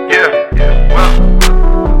 yeah,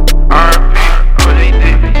 well.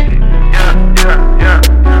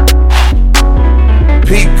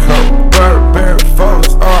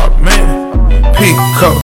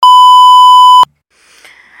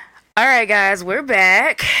 right, guys, we're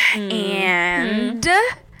back, Mhm. and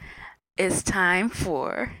it's time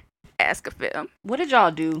for Ask a Film. What did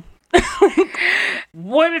y'all do?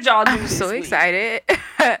 What did y'all do I'm this so week? excited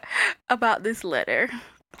about this letter.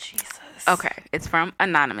 Jesus. Okay, it's from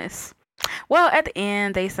Anonymous. Well, at the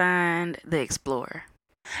end, they signed The Explorer.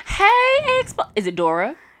 Hey, is it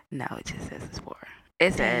Dora? No, it just says Explorer.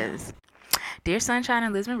 It says, Dear Sunshine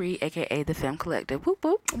and Liz Marie, aka The Film Collective. Whoop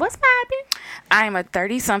whoop. What's poppin'? I am a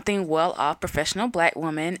 30-something, well-off professional black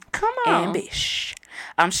woman. Come on. And bish.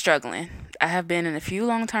 I'm struggling. I have been in a few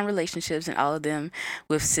long-term relationships, and all of them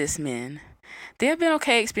with cis men. They have been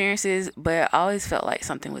okay experiences, but I always felt like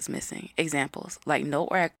something was missing. Examples, like no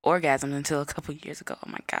orgasms until a couple years ago. Oh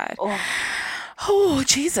my God. Oh,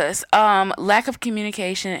 Jesus. Lack of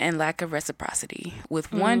communication and lack of reciprocity.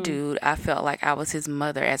 With one dude, I felt like I was his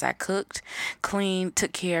mother as I cooked, cleaned,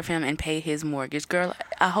 took care of him, and paid his mortgage. Girl,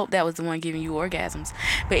 I hope that was the one giving you orgasms.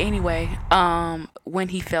 But anyway, when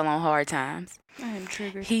he fell on hard times, I am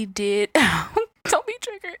triggered. he did... Don't be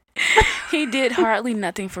triggered. He did hardly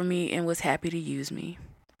nothing for me and was happy to use me.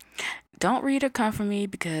 Don't read or come for me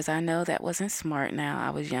because I know that wasn't smart now. I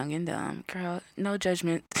was young and dumb. Girl, no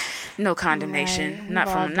judgment, no condemnation. Right. Not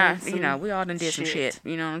We've all from, done not, you know, we all done did some shit. shit.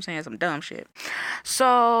 You know what I'm saying? Some dumb shit.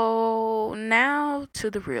 So now to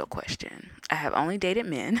the real question. I have only dated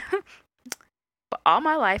men. But all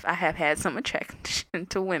my life, I have had some attraction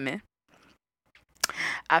to women.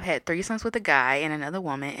 I've had threesomes with a guy and another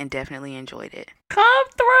woman and definitely enjoyed it. Come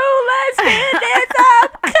through. Let's get this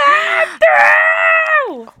up. Come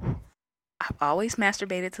through. I've always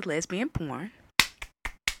masturbated to lesbian porn.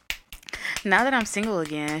 Now that I'm single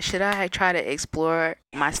again, should I try to explore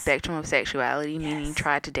my spectrum of sexuality, meaning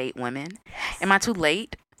try to date women? Am I too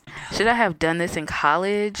late? Should I have done this in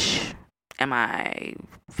college? Am I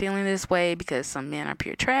feeling this way because some men are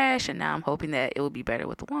pure trash and now I'm hoping that it will be better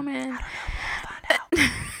with a woman?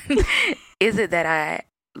 Is it that I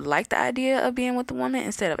like the idea of being with a woman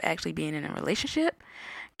instead of actually being in a relationship?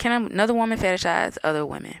 Can another woman fetishize other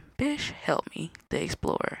women? Bish, help me, the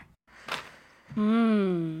explorer.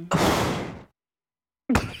 Muy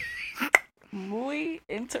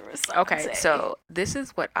interesante. Okay, so this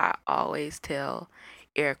is what I always tell,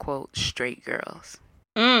 air quote, straight girls.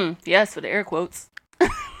 Yes, for the air quotes.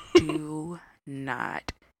 Do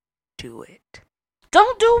not do it.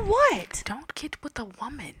 Don't do what? Don't get with a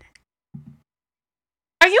woman.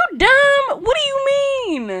 Are you dumb? What do you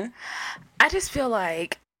mean? I just feel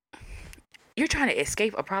like you're trying to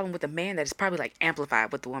escape a problem with a man that is probably like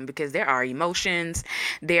amplified with the woman because there are emotions.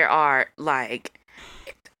 There are like,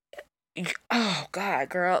 oh God,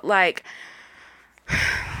 girl, like,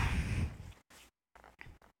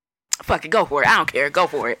 fuck it, go for it. I don't care. Go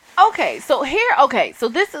for it. Okay, so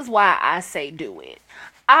this is why I say do it.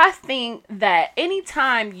 I think that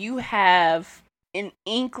anytime you have an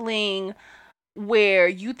inkling where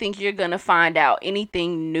you think you're going to find out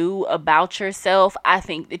anything new about yourself, I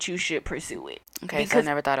think that you should pursue it. Okay, because I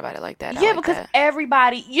never thought about it like that. Yeah, because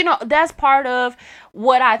everybody, that's part of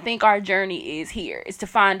what I think our journey is here, is to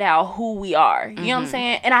find out who we are. You know what I'm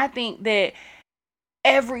saying? And I think that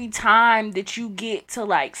every time that you get to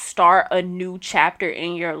like start a new chapter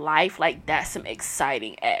in your life, like that's some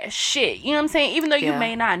exciting ass shit. You know what I'm saying? Even though you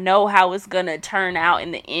may not know how it's gonna turn out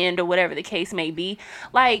in the end or whatever the case may be,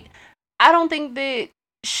 like I don't think that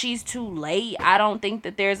she's too late. I don't think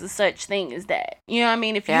that there's a such thing as that. You know what I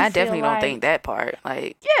mean? If you I feel definitely don't think that part.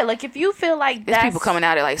 Like, yeah, like if you feel like there's that's people coming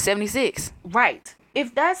out at like 76. Right.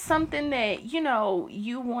 If that's something that,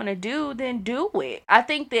 you want to do, then do it. I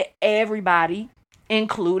think that everybody,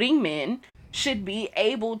 including men, should be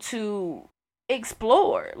able to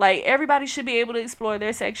explore. Like, everybody should be able to explore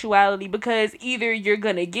their sexuality because either you're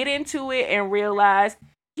going to get into it and realize,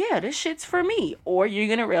 yeah, this shit's for me, or you're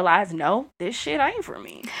going to realize, no, this shit ain't for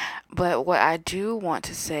me. But what I do want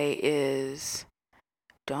to say is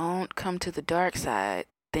don't come to the dark side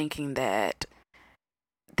thinking that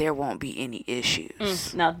there won't be any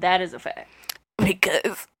issues. Now, that is a fact.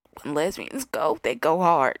 Because when lesbians go, they go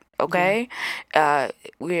hard, okay?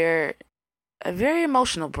 We're a very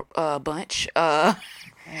emotional bunch.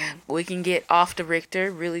 We can get off the Richter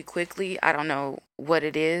really quickly. I don't know what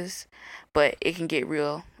it is, but it can get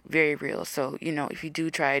real, very real. So, if you do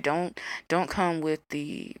try it, don't come with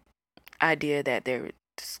the idea that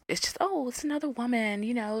it's just, it's another woman,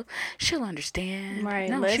 she'll understand. Right.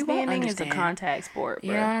 No, she won't Lesbianing is a understand. contact sport, bro.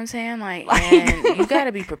 You know what I'm saying? Like, and you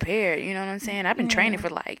gotta be prepared. You know what I'm saying? I've been training for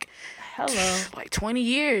like 20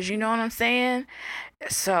 years. You know what I'm saying?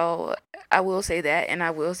 So I will say that, and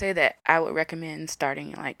I will say that I would recommend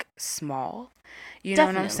starting like small You know what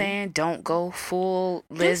I'm Definitely. saying? Don't go full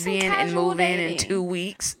some lesbian and casual move in dating. 2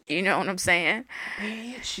 weeks. You know what I'm saying?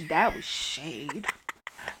 Bitch, that was shade.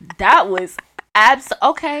 That was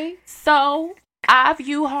okay. So I've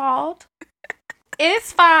U-hauled.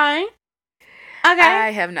 It's fine. Okay.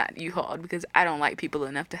 I have not U-hauled because I don't like people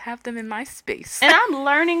enough to have them in my space. And I'm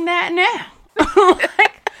learning that now.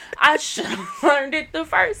 Like, I should have learned it the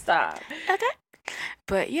first time. Okay.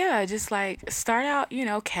 But yeah, just like start out,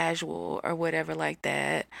 casual or whatever like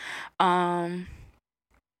that. I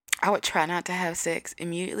would try not to have sex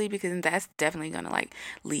immediately because that's definitely gonna like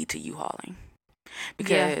lead to U-hauling.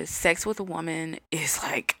 Because sex with a woman is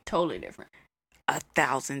like Totally different.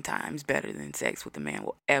 1,000 times better than sex with a man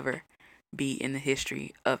will ever be in the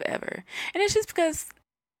history of ever. And it's just because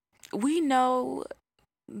we know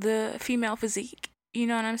the female physique. You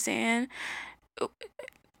know what I'm saying?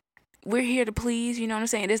 We're here to please. You know what I'm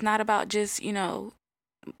saying? It's not about just,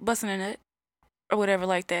 busting a nut or whatever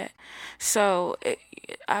like that. So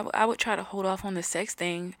I would try to hold off on the sex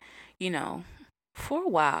thing, for a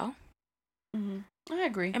while. Mm-hmm. I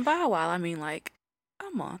agree. And by a while, I mean like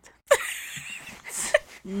a month.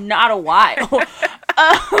 Not a while.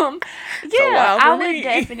 Yeah, I would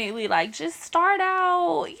definitely like just start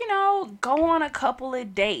out, go on a couple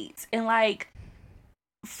of dates and like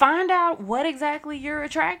find out what exactly you're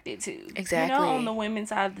attracted to. Exactly. On the women's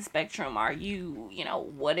side of the spectrum, are you,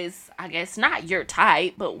 what is, I guess, not your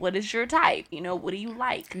type, but what is your type? What do you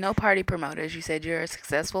like? No party promoters. You said you're a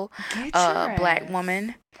successful Get your black ass.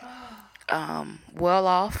 woman. Well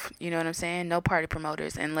off, you know what I'm saying? No party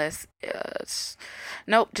promoters unless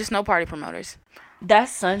nope, just no party promoters.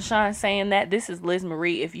 That's Sunshine saying that. This is Liz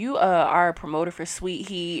Marie. If you are a promoter for Sweet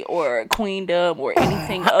Heat or Queendom or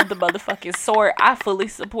anything of the motherfucking sort, I fully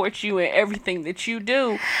support you in everything that you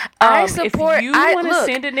do. I support. If you want to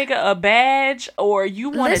send a nigga a badge or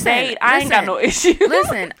you want to date, I ain't got no issue.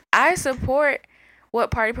 Listen, I support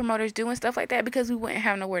what party promoters do and stuff like that because we wouldn't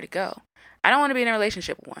have nowhere to go. I don't want to be in a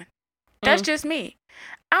relationship with one. That's just me.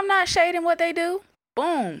 I'm not shading what they do.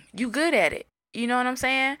 Boom. You good at it. You know what I'm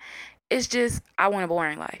saying? It's just, I want a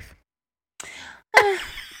boring life.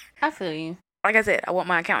 I feel you. Like I said, I want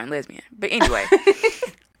my accountant lesbian. But anyway.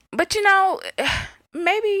 But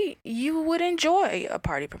maybe you would enjoy a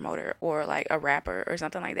party promoter or like a rapper or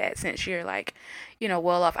something like that since you're like,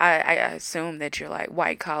 well off. I assume that you're like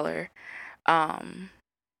white collar.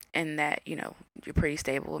 And that, you're pretty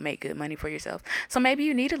stable and make good money for yourself. So maybe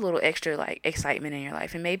you need a little extra, like, excitement in your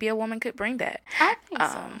life. And maybe a woman could bring that. I think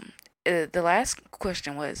so. The last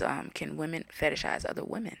question was, can women fetishize other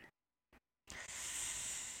women?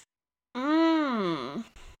 I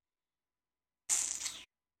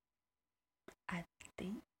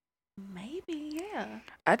think maybe, yeah.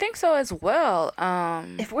 I think so as well.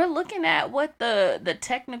 If we're looking at what the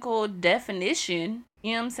technical definition,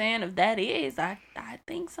 you know what I'm saying, of that is, I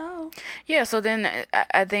think so. Yeah, so then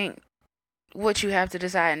I think what you have to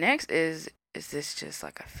decide next is this just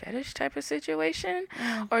like a fetish type of situation?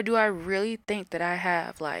 Or do I really think that I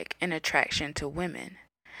have like an attraction to women?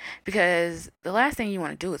 Because the last thing you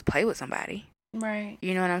want to do is play with somebody. Right.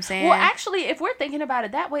 You know what I'm saying? Well, actually, if we're thinking about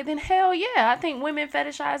it that way, then hell yeah. I think women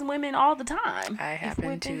fetishize women all the time. I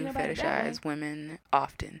happen to fetishize women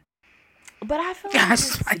often. But I feel like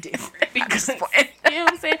it's different because, you know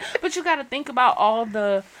what I'm saying? But you got to think about all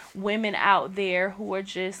the women out there who are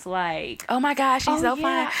just like, oh my gosh, she's so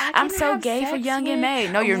fine. I'm so gay for Young and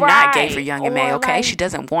May. No, you're right. not gay for Young and May, okay? Like, she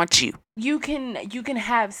doesn't want you. You can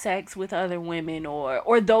have sex with other women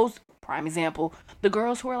or those, prime example, the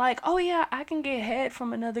girls who are like, oh yeah, I can get head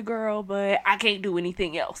from another girl, but I can't do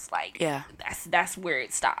anything else. Like, yeah, that's where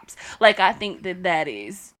it stops. Like, I think that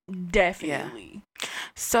is definitely. Yeah.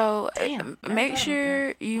 So make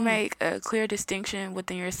sure you make a clear distinction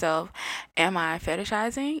within yourself. Am I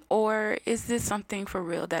fetishizing or is this something for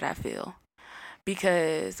real that I feel?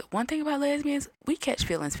 Because one thing about lesbians, we catch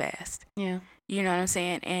feelings fast. Yeah. You know what I'm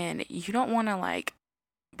saying? And you don't want to like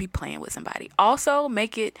be playing with somebody. Also,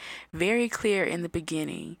 make it very clear in the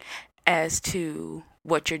beginning as to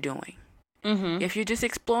what you're doing. Mm-hmm. If you're just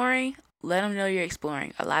exploring, let them know you're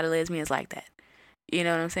exploring. A lot of lesbians like that. You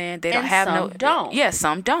know what I'm saying? They don't have some don't. Yeah,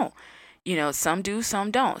 some don't. Some do, some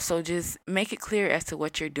don't. So just make it clear as to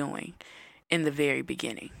what you're doing in the very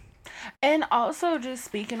beginning. And also, just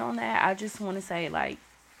speaking on that, I just want to say, like,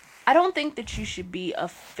 I don't think that you should be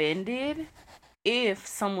offended if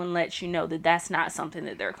someone lets you know that that's not something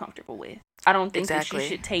that they're comfortable with. I don't think that you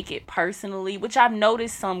should take it personally, which I've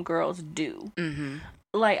noticed some girls do. Mm-hmm.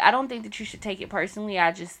 Like, I don't think that you should take it personally.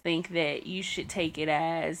 I just think that you should take it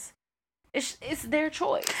as it's their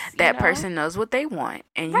choice. That person knows what they want,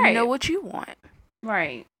 and you know what you want.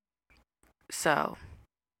 Right. So,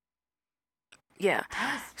 yeah.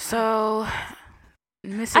 So,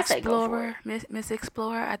 Miss I say go for Explorer, Miss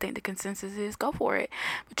Explorer, I think the consensus is go for it.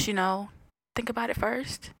 But, think about it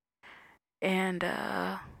first. And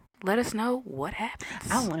let us know what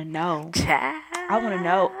happens. I want to know. Child. I want to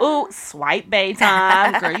know. Ooh, swipe bay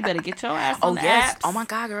time. Girl, you better get your ass on the apps. Oh, my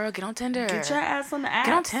God, girl. Get on Tinder. Get your ass on the apps.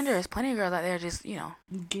 Get on Tinder. There's plenty of girls out there just, Get your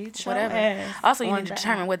whatever. ass Also, you on need to the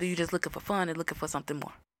determine apps. whether you're just looking for fun or looking for something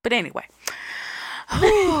more. But anyway.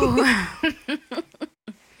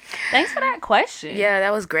 Thanks for that question. Yeah,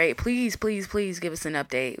 that was great. Please, please, please give us an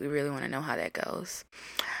update. We really want to know how that goes.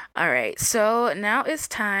 All right. So now it's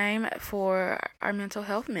time for our mental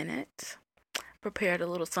health minute. Prepared a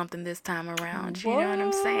little something this time around. You know what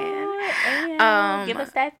I'm saying? Give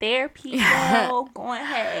us that therapy, girl. Going,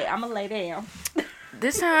 hey, I'm going to lay down.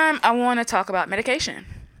 This time I want to talk about medication.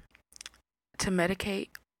 To medicate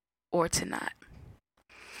or to not.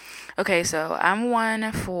 Okay, so I'm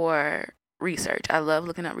one for research. I love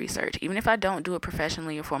looking up research. Even if I don't do it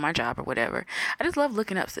professionally or for my job or whatever, I just love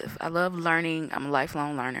looking up stuff. I love learning. I'm a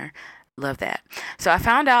lifelong learner. Love that. So I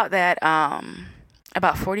found out that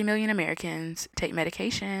about 40 million Americans take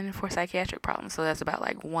medication for psychiatric problems. So that's about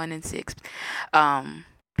like 1 in 6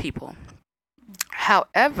 people.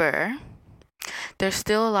 However, there's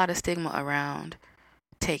still a lot of stigma around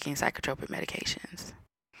taking psychotropic medications.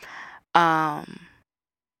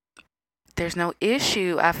 There's no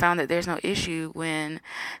issue. I found that there's no issue when,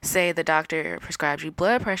 say, the doctor prescribes you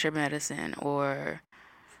blood pressure medicine or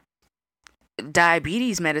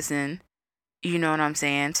diabetes medicine. You know what I'm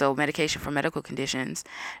saying? So medication for medical conditions,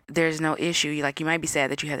 there's no issue. You might be sad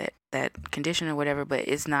that you have that condition or whatever, but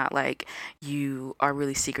it's not like you are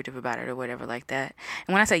really secretive about it or whatever like that.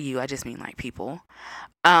 And when I say you, I just mean like people.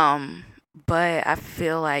 But I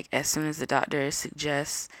feel like as soon as the doctor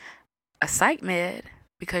suggests a psych med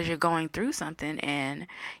because you're going through something and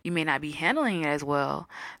you may not be handling it as well,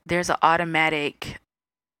 there's an automatic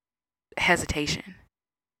hesitation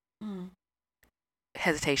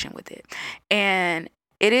with it. And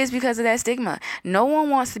it is because of that stigma. No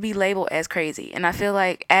one wants to be labeled as crazy. And I feel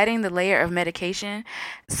like adding the layer of medication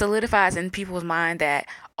solidifies in people's mind that,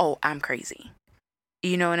 oh, I'm crazy.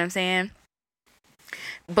 You know what I'm saying?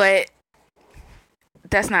 But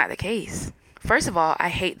that's not the case. First of all, I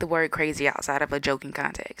hate the word crazy outside of a joking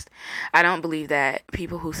context. I don't believe that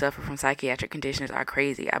people who suffer from psychiatric conditions are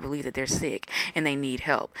crazy. I believe that they're sick and they need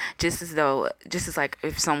help. Just as like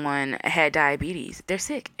if someone had diabetes, they're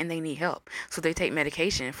sick and they need help. So they take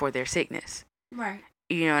medication for their sickness. Right.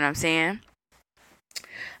 You know what I'm saying?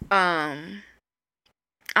 I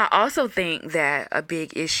also think that a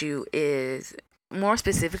big issue is, more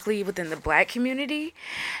specifically within the Black community,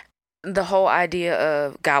 the whole idea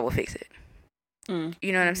of God will fix it.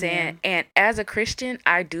 You know what I'm saying? Yeah. And as a Christian,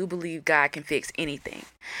 I do believe God can fix anything.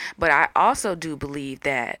 But I also do believe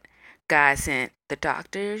that God sent the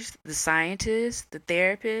doctors, the scientists, the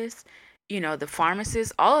therapists, the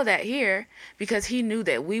pharmacists, all of that here because he knew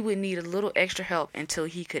that we would need a little extra help until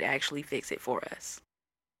he could actually fix it for us.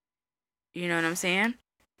 You know what I'm saying?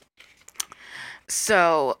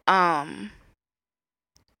 So, I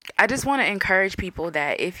just want to encourage people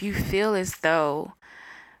that if you feel as though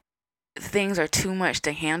things are too much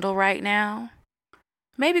to handle right now,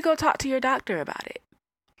 maybe go talk to your doctor about it.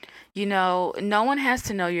 No one has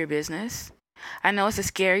to know your business. I know it's a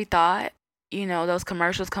scary thought. Those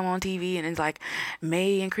commercials come on TV and it's like,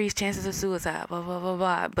 may increase chances of suicide, blah, blah, blah,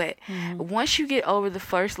 blah. But once you get over the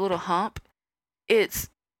first little hump, it's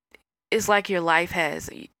like your life has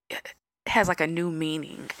like a new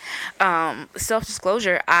meaning.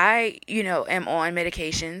 Self-disclosure, I am on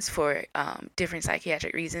medications for different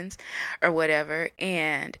psychiatric reasons or whatever,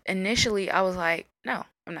 and initially I was like, no,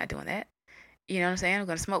 I'm not doing that. You know what I'm saying? I'm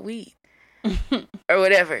gonna smoke weed or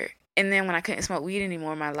whatever. And then when I couldn't smoke weed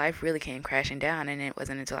anymore, my life really came crashing down, and it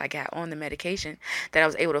wasn't until I got on the medication that I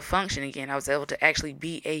was able to function again. I was able to actually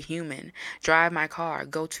be a human, drive my car,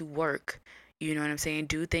 go to work, you know what I'm saying,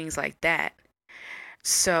 do things like that.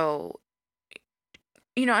 So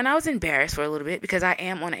and I was embarrassed for a little bit because I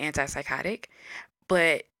am on an antipsychotic,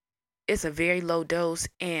 but it's a very low dose.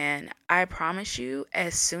 And I promise you,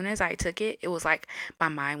 as soon as I took it, it was like my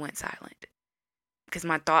mind went silent because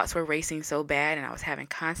my thoughts were racing so bad and I was having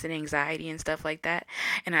constant anxiety and stuff like that.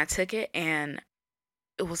 And I took it and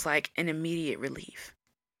it was like an immediate relief.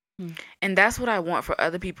 And that's what I want for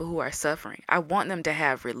other people who are suffering. I want them to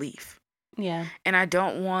have relief. Yeah. And I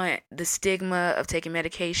don't want the stigma of taking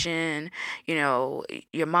medication, your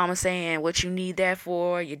mama saying what you need that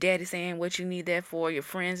for, your daddy saying what you need that for, your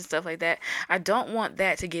friends and stuff like that. I don't want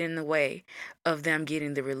that to get in the way of them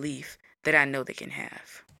getting the relief that I know they can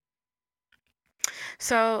have.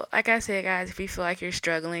 So, like I said, guys, if you feel like you're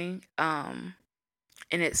struggling, and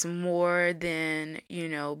it's more than,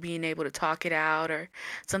 being able to talk it out or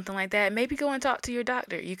something like that, maybe go and talk to your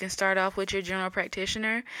doctor. You can start off with your general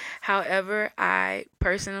practitioner. However, I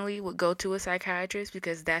personally would go to a psychiatrist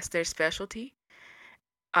because that's their specialty.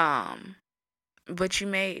 But you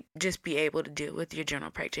may just be able to deal with your general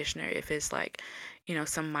practitioner if it's like,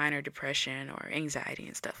 some minor depression or anxiety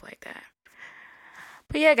and stuff like that.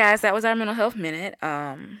 But yeah, guys, that was our mental health minute.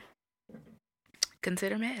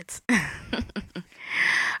 Consider meds.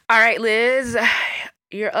 All right, Liz,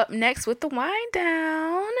 you're up next with the wind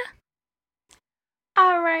down.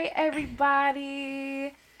 All right,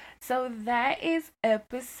 everybody. So that is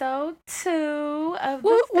episode 2 of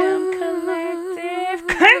the Film Collective.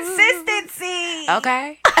 Consistency.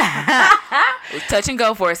 Okay. Touch and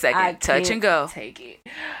go for a second. Touch and go. Take it.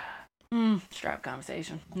 Strap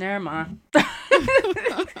conversation. Never mind.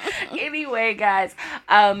 Anyway, guys,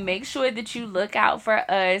 make sure that you look out for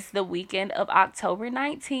us the weekend of October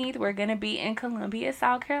 19th. We're going to be in Columbia,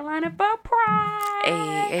 South Carolina for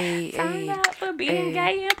Pride. Turn up for being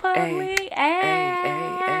gay in public.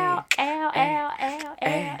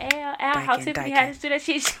 How Tiffany had to do that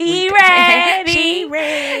shit. She ready.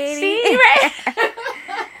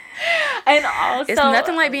 And also, it's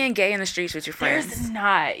nothing like being gay in the streets with your friends. There's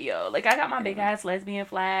not, yo. Like, I got my big ass lesbian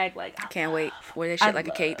flag. Like, I can't wait. Wear that shit like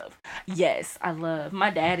a cape. Yes, I love.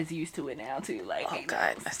 My dad is used to it now too. Like, oh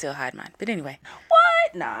God, I still hide mine. But anyway,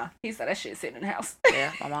 what? Nah, he said that shit sitting in the house.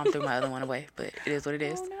 Yeah, my mom threw my other one away, but it is what it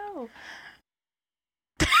is. Oh no.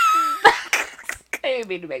 I didn't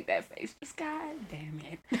mean to make that face. Just God damn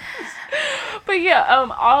it. But yeah,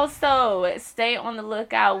 also stay on the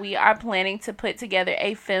lookout. We are planning to put together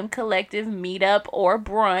a Film Collective meetup or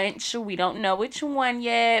brunch. We don't know which one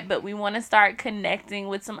yet, but we want to start connecting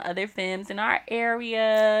with some other films in our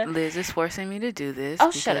area. Liz is forcing me to do this.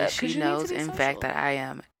 Oh, shut up. She knows, in fact, that I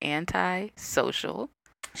am anti-social.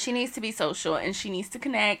 She needs to be social and she needs to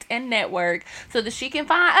connect and network so that she can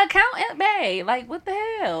find Accountant Bay. Like, what the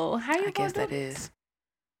hell? How you I guess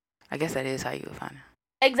that is how you would find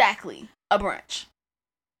it. Exactly. A brunch.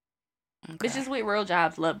 Okay. Bitches with real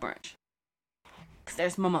jobs love brunch. Because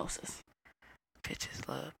there's mimosas. Bitches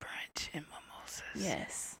love brunch and mimosas.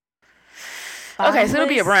 Yes. Okay, so it'll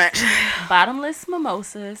be a brunch. Bottomless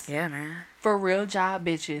mimosas. Yeah, man. For real job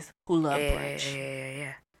bitches who love brunch.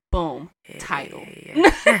 Yeah. Boom. Title.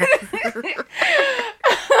 Yeah.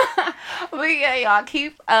 But yeah, y'all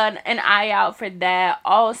keep an eye out for that.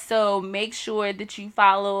 Also, make sure that you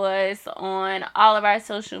follow us on all of our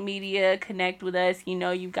social media. Connect with us. You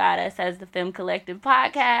know you got us as the Film Collective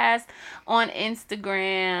Podcast on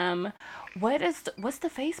Instagram. What's the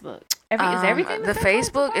Facebook? Is everything the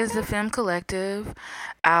Facebook is the Film Collective.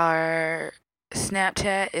 Our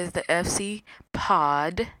Snapchat is the FC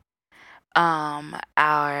Pod.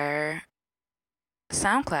 Our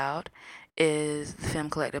SoundCloud is the Film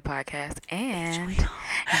Collective Podcast, and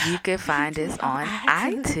you can find us on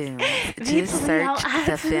iTunes. Just search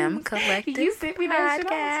the Film Collective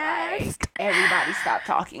Podcast. Everybody stop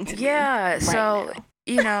talking to me. Yeah, so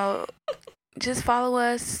now. Just follow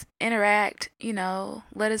us, interact,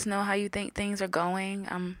 let us know how you think things are going.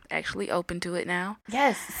 I'm actually open to it now.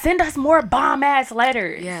 Yes, send us more bomb-ass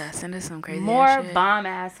letters. Yeah, send us some crazy more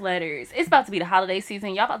bomb-ass letters. It's about to be the holiday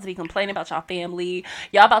season. Y'all about to be complaining about y'all family.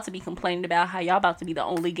 Y'all about to be complaining about how y'all about to be the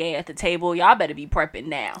only gay at the table. Y'all better be prepping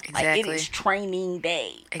now. Exactly. Like, it is training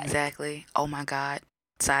day. Exactly. Oh, my God.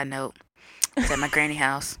 Side note. It's at my granny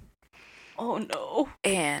house. Oh, no.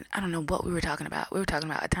 And I don't know what we were talking about. We were talking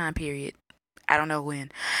about a time period. I don't know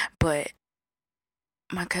when, but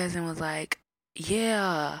my cousin was like,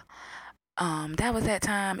 yeah, that was that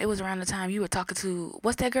time. It was around the time you were talking to,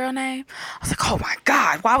 what's that girl name? I was like, oh my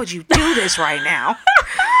God, why would you do this right now?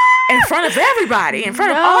 In front of everybody, in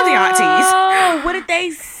front of all the aunties. What did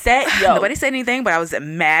they say? Yo. Nobody said anything, but I was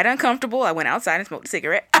mad uncomfortable. I went outside and smoked a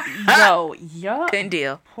cigarette. Yo. Couldn't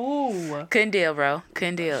deal. Ooh. Couldn't deal, bro.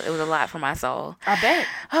 Couldn't deal. It was a lot for my soul. I bet.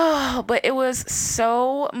 Oh, but it was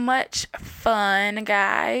so much fun,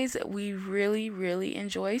 guys. We really, really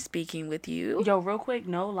enjoy speaking with you. Yo, real quick,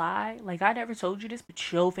 no lie. Like, I never told you this, but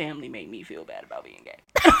your family made me feel bad about being gay.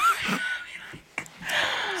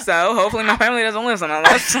 So hopefully my family doesn't listen on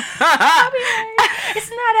this. It's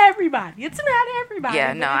not everybody.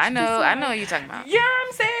 Yeah, no, I know what you're talking about. You know what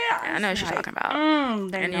I'm saying? I know what you're talking about.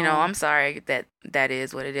 And I'm sorry that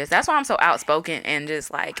is what it is. That's why I'm so outspoken and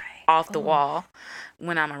just like off the wall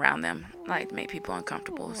when I'm around them. Like to make people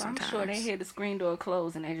uncomfortable sometimes. I'm sure they hear the screen door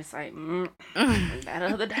close and they just like, that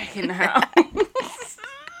other day in the house.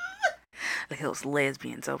 Look at those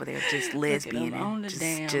lesbians over there, just Look at 'em lesbian on the and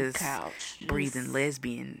damn just couch, breathing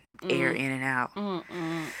lesbian air in and out.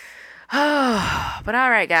 Mm-mm. But all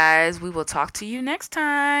right, guys, we will talk to you next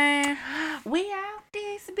time. We out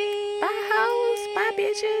this bitch. Bye, hoes. Bye,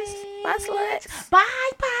 bitches. Bye, sluts.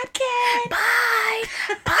 Bye, podcast. Bye.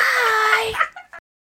 Bye.